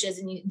blemishes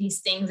and these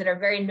things that are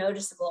very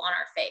noticeable on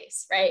our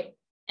face, right?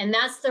 And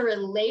that's the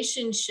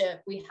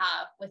relationship we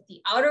have with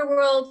the outer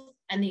world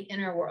and the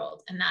inner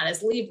world, and that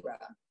is Libra.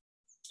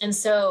 And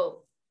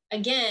so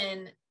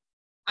again,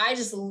 I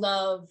just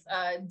love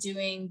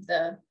doing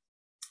the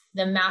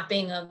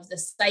mapping of the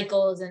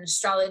cycles and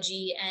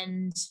astrology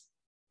and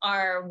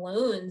our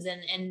wounds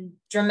and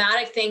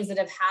dramatic things that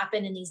have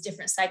happened in these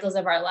different cycles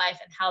of our life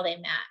and how they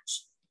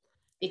match.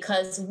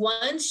 Because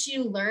once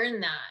you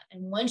learn that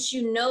and once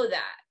you know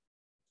that,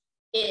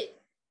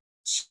 it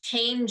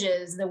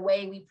changes the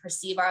way we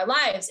perceive our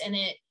lives, and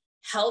it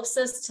helps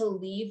us to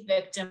leave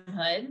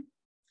victimhood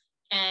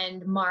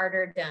and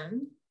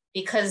martyrdom,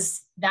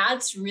 because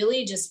that's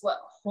really just what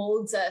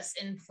holds us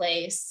in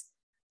place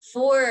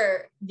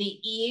for the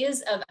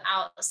ease of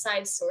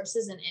outside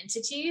sources and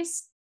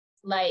entities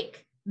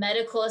like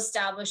medical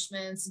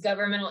establishments,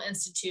 governmental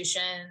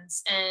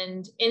institutions,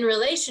 and in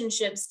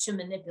relationships to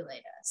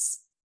manipulate us.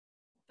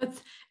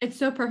 It's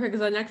so perfect, because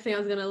the next thing I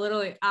was going to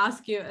literally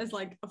ask you is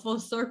like a full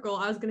circle.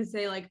 I was going to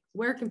say, like,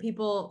 where can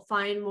people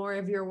find more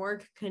of your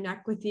work,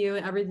 connect with you,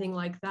 and everything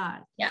like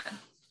that? Yeah.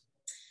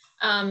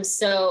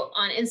 So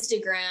on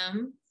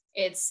Instagram,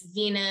 it's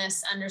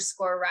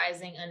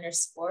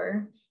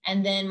Venus_rising_.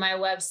 And then my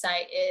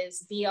website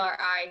is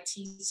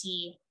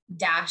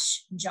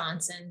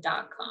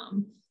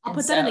britt-johnson.com. I'll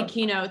put that in the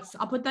keynotes.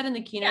 I'll put that in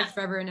the keynotes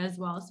for everyone as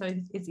well, so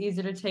it's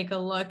easy to take a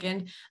look.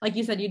 And like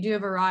you said, you do a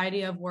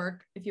variety of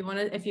work. If you want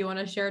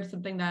to share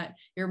something that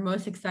you're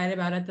most excited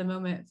about at the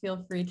moment,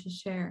 feel free to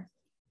share.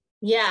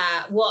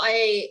 Yeah, well,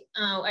 I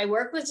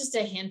work with just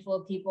a handful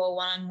of people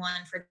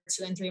one-on-one for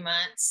 2 and 3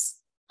 months.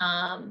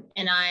 And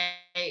I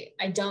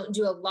don't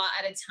do a lot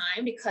at a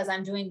time, because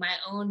I'm doing my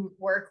own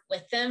work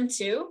with them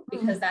too,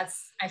 because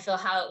that's, I feel,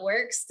 how it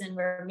works, and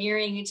we're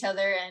mirroring each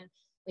other, and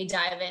we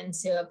dive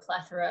into a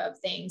plethora of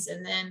things.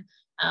 And then,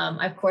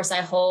 of course,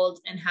 I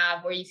hold and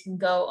have where you can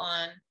go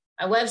on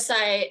my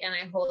website, and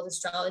I hold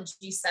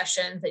astrology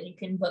sessions that you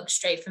can book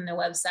straight from the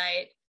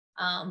website.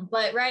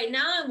 But right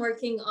now I'm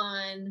working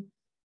on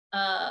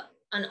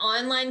an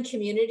online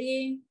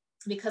community,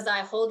 because I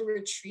hold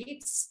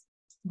retreats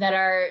that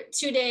are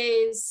 2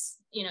 days,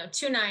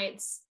 2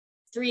 nights,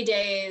 3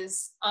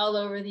 days all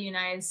over the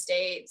United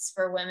States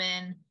for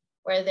women,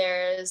 where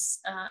there's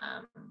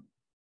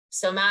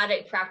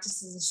somatic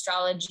practices,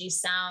 astrology,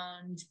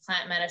 sound,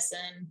 plant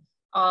medicine,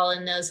 all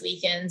in those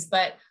weekends.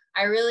 But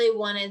I really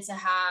wanted to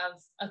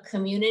have a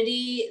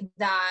community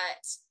that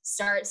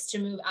starts to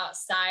move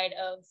outside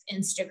of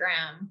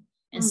Instagram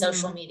and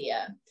social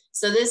media.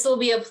 So this will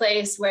be a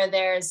place where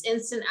there's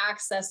instant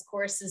access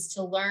courses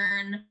to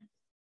learn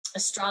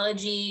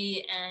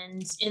astrology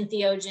and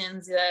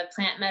entheogens, the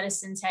plant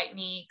medicine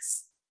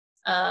techniques,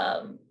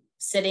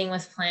 sitting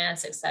with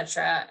plants,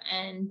 etc.,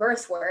 and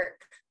birth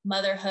work,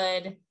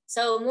 motherhood.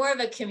 So more of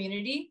a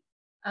community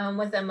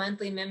with a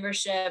monthly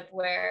membership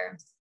where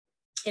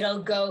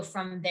it'll go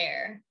from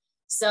there.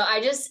 So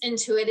I just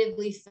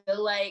intuitively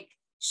feel like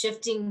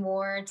shifting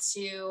more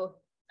to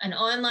an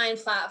online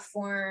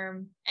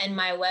platform and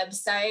my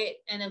website,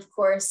 and of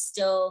course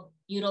still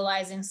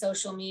utilizing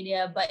social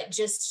media, but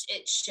just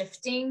it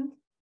shifting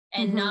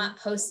and not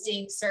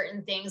posting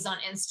certain things on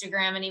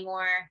Instagram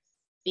anymore,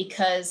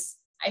 because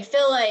I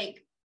feel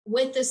like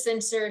with the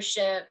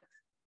censorship,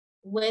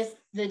 with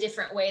the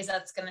different ways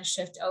that's going to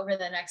shift over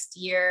the next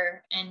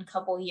year and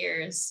couple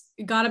years,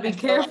 you got to be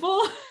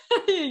careful.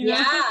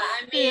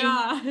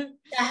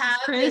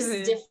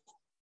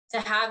 To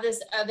have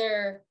this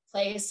other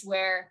place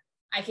where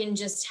I can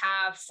just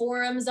have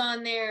forums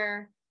on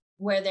there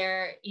where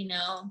they're,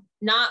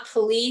 not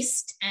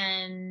policed,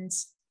 and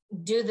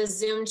do the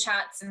Zoom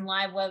chats and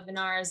live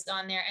webinars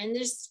on there, and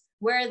just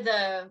where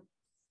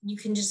you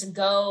can just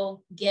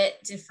go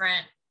get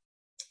different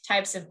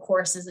types of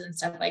courses and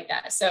stuff like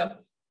that. So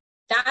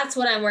that's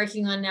what I'm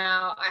working on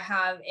now. I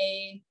have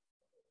a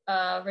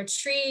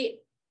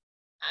retreat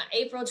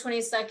April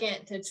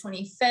 22nd to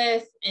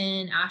 25th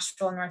in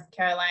Asheville, North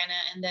Carolina.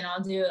 And then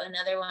I'll do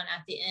another one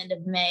at the end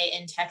of May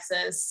in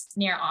Texas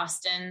near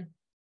Austin.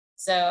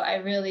 So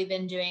I've really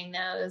been doing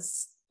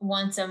those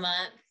once a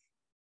month,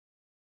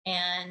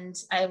 and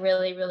I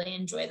really, really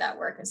enjoy that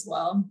work as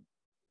well.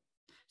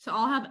 So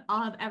I'll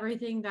have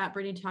everything that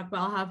Brittany talked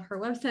about. I'll have her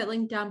website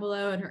linked down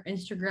below, and her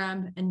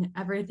Instagram and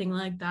everything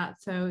like that.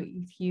 So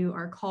if you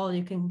are called,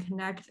 you can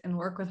connect and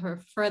work with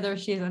her further.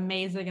 She's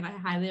amazing, and I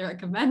highly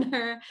recommend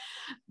her.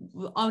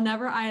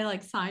 Whenever I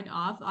sign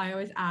off, I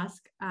always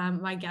ask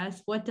my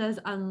guests, what does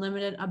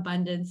unlimited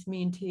abundance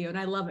mean to you? And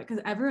I love it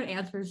because everyone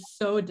answers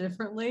so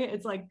differently.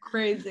 It's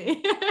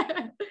crazy.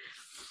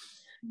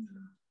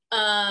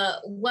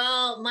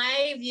 Well,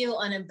 my view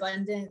on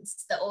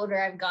abundance, the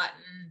older I've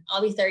gotten,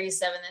 I'll be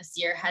 37 this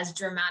year, has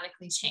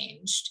dramatically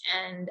changed.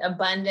 And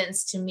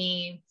abundance to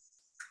me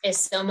is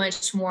so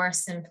much more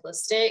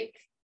simplistic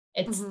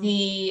It's Mhm.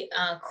 the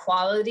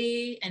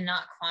quality and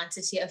not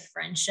quantity of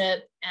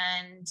friendship,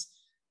 and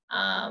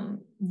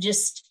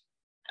just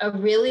a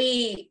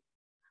really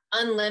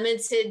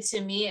unlimited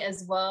to me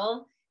as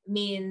well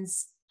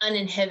means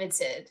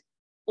uninhibited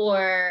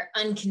or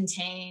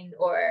uncontained,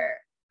 or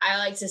I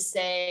like to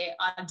say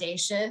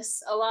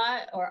audacious a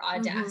lot, or Mhm.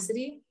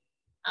 audacity.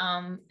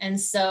 And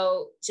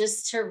so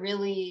just to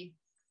really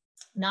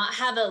not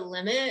have a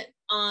limit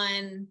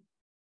on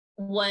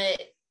what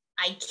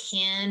I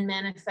can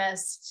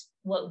manifest,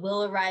 what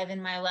will arrive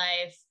in my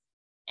life,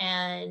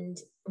 and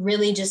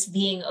really just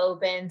being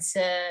open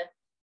to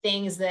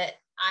things that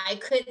I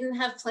couldn't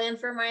have planned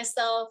for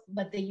myself,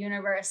 but the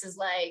universe is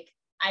like,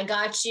 I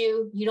got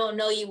you. You don't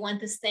know you want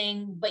this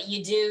thing, but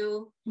you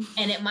do,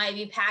 and it might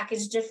be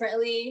packaged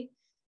differently.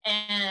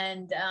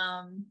 And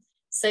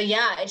so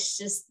yeah, it's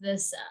just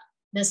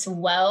this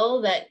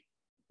well that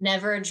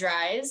never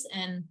dries,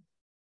 and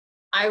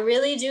I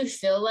really do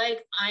feel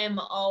like I am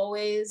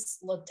always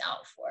looked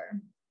out for,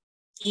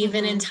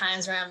 even in Mhm.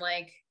 times where I'm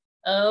like,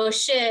 oh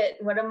shit,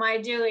 what am I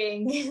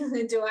doing?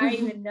 Do I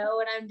even know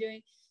what I'm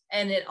doing?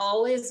 And it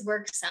always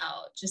works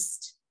out,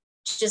 just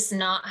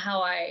not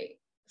how I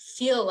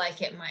feel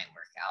like it might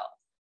work out.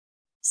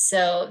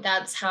 So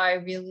that's how I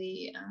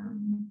really,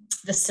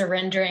 the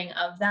surrendering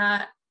of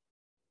that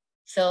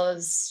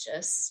feels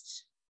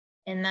just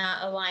in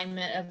that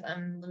alignment of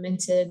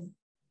unlimited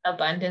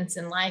abundance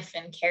in life,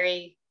 and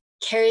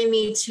carry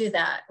me to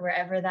that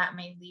wherever that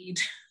may lead.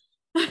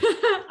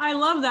 I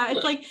love that.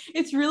 It's like,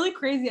 it's really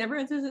crazy.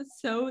 Everyone says it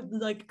so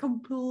like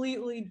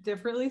completely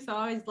differently. So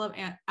I always love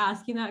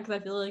asking that because I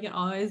feel like it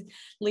always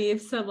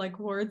leaves some like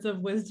words of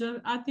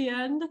wisdom at the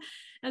end.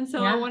 And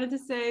so I Yeah, wanted to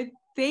say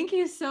thank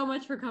you so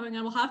much for coming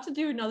on. We'll have to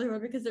do another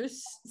one because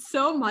there's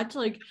so much,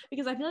 like,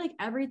 because I feel like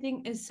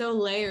everything is so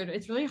layered.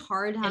 It's really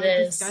hard to it have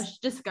a is.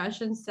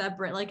 discussion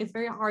separate. Like it's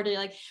very hard to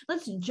like,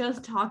 let's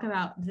just talk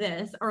about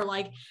this, or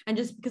like, and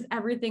just because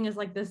everything is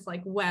like this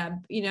like web,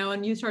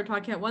 and you start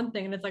talking about one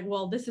thing and it's like,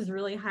 well, this is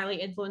really highly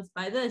influenced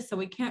by this, so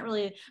we can't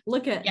really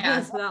look at Yeah.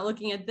 this without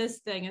looking at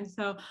this thing. And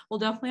so we'll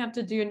definitely have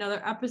to do another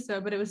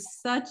episode, but it was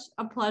such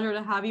a pleasure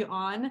to have you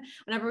on.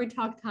 Whenever we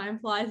talk, time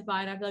flies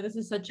by, and I feel like this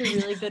is such a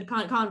really good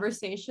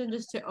conversation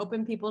just to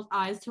open people's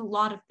eyes to a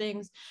lot of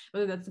things,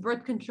 whether that's the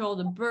birth control,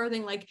 the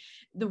birthing, like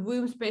the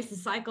womb space, the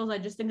cycles. I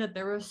just think that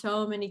there were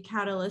so many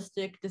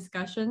catalytic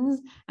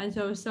discussions, and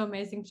so it was so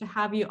amazing to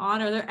have you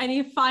on. Are there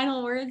any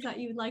final words that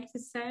you'd like to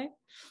say?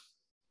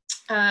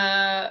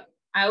 I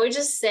would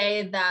just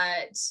say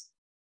that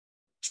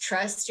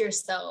trust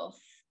yourself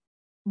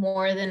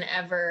more than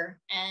ever.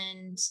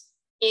 And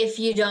if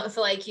you don't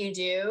feel like you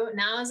do,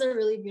 now is a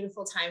really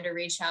beautiful time to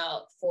reach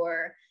out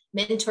for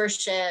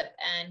mentorship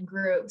and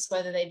groups,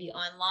 whether they be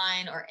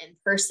online or in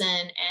person,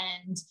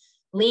 and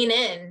lean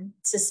in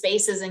to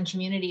spaces and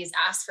communities,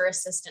 ask for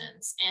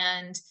assistance.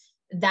 And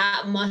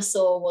that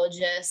muscle will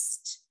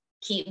just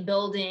keep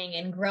building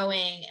and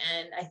growing.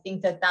 And I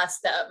think that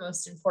that's the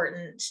utmost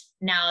important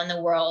now in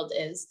the world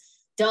is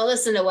don't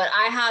listen to what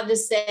I have to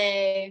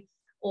say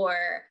or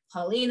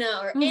Paulina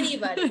or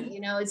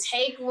anybody,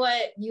 take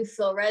what you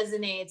feel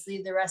resonates,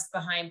 leave the rest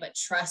behind, but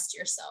trust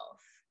yourself.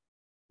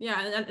 Yeah,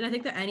 and I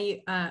think that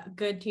any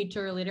good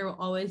teacher or leader will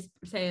always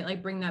say,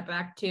 like, bring that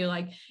back to,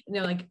 like,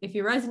 like, if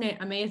you resonate,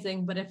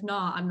 amazing, but if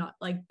not, I'm not,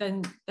 like,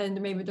 then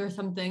maybe there's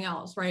something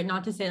else, right?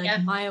 Not to say like Yeah.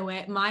 my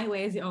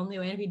way is the only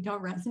way. And if you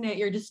don't resonate,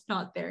 you're just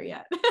not there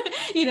yet, kind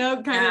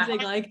of Yeah. thing.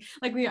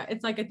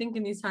 It's like, I think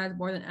in these times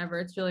more than ever,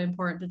 it's really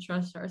important to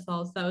trust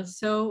ourselves. That was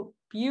so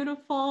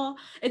beautiful.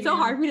 It's so Yeah.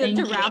 hard for me to Thank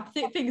you. wrap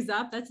things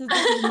up. This is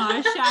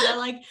my shadow.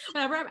 Like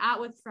whenever I'm out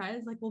with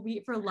friends, like we'll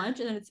meet for lunch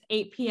and then it's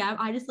 8 p.m.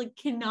 I just like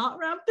cannot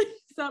wrap things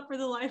up for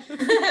the life of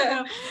me.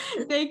 So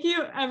thank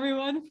you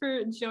everyone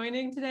for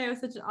joining today. It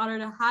was such an honor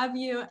to have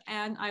you,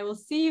 and I will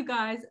see you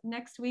guys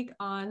next week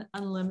on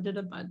Unlimited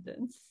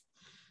Abundance.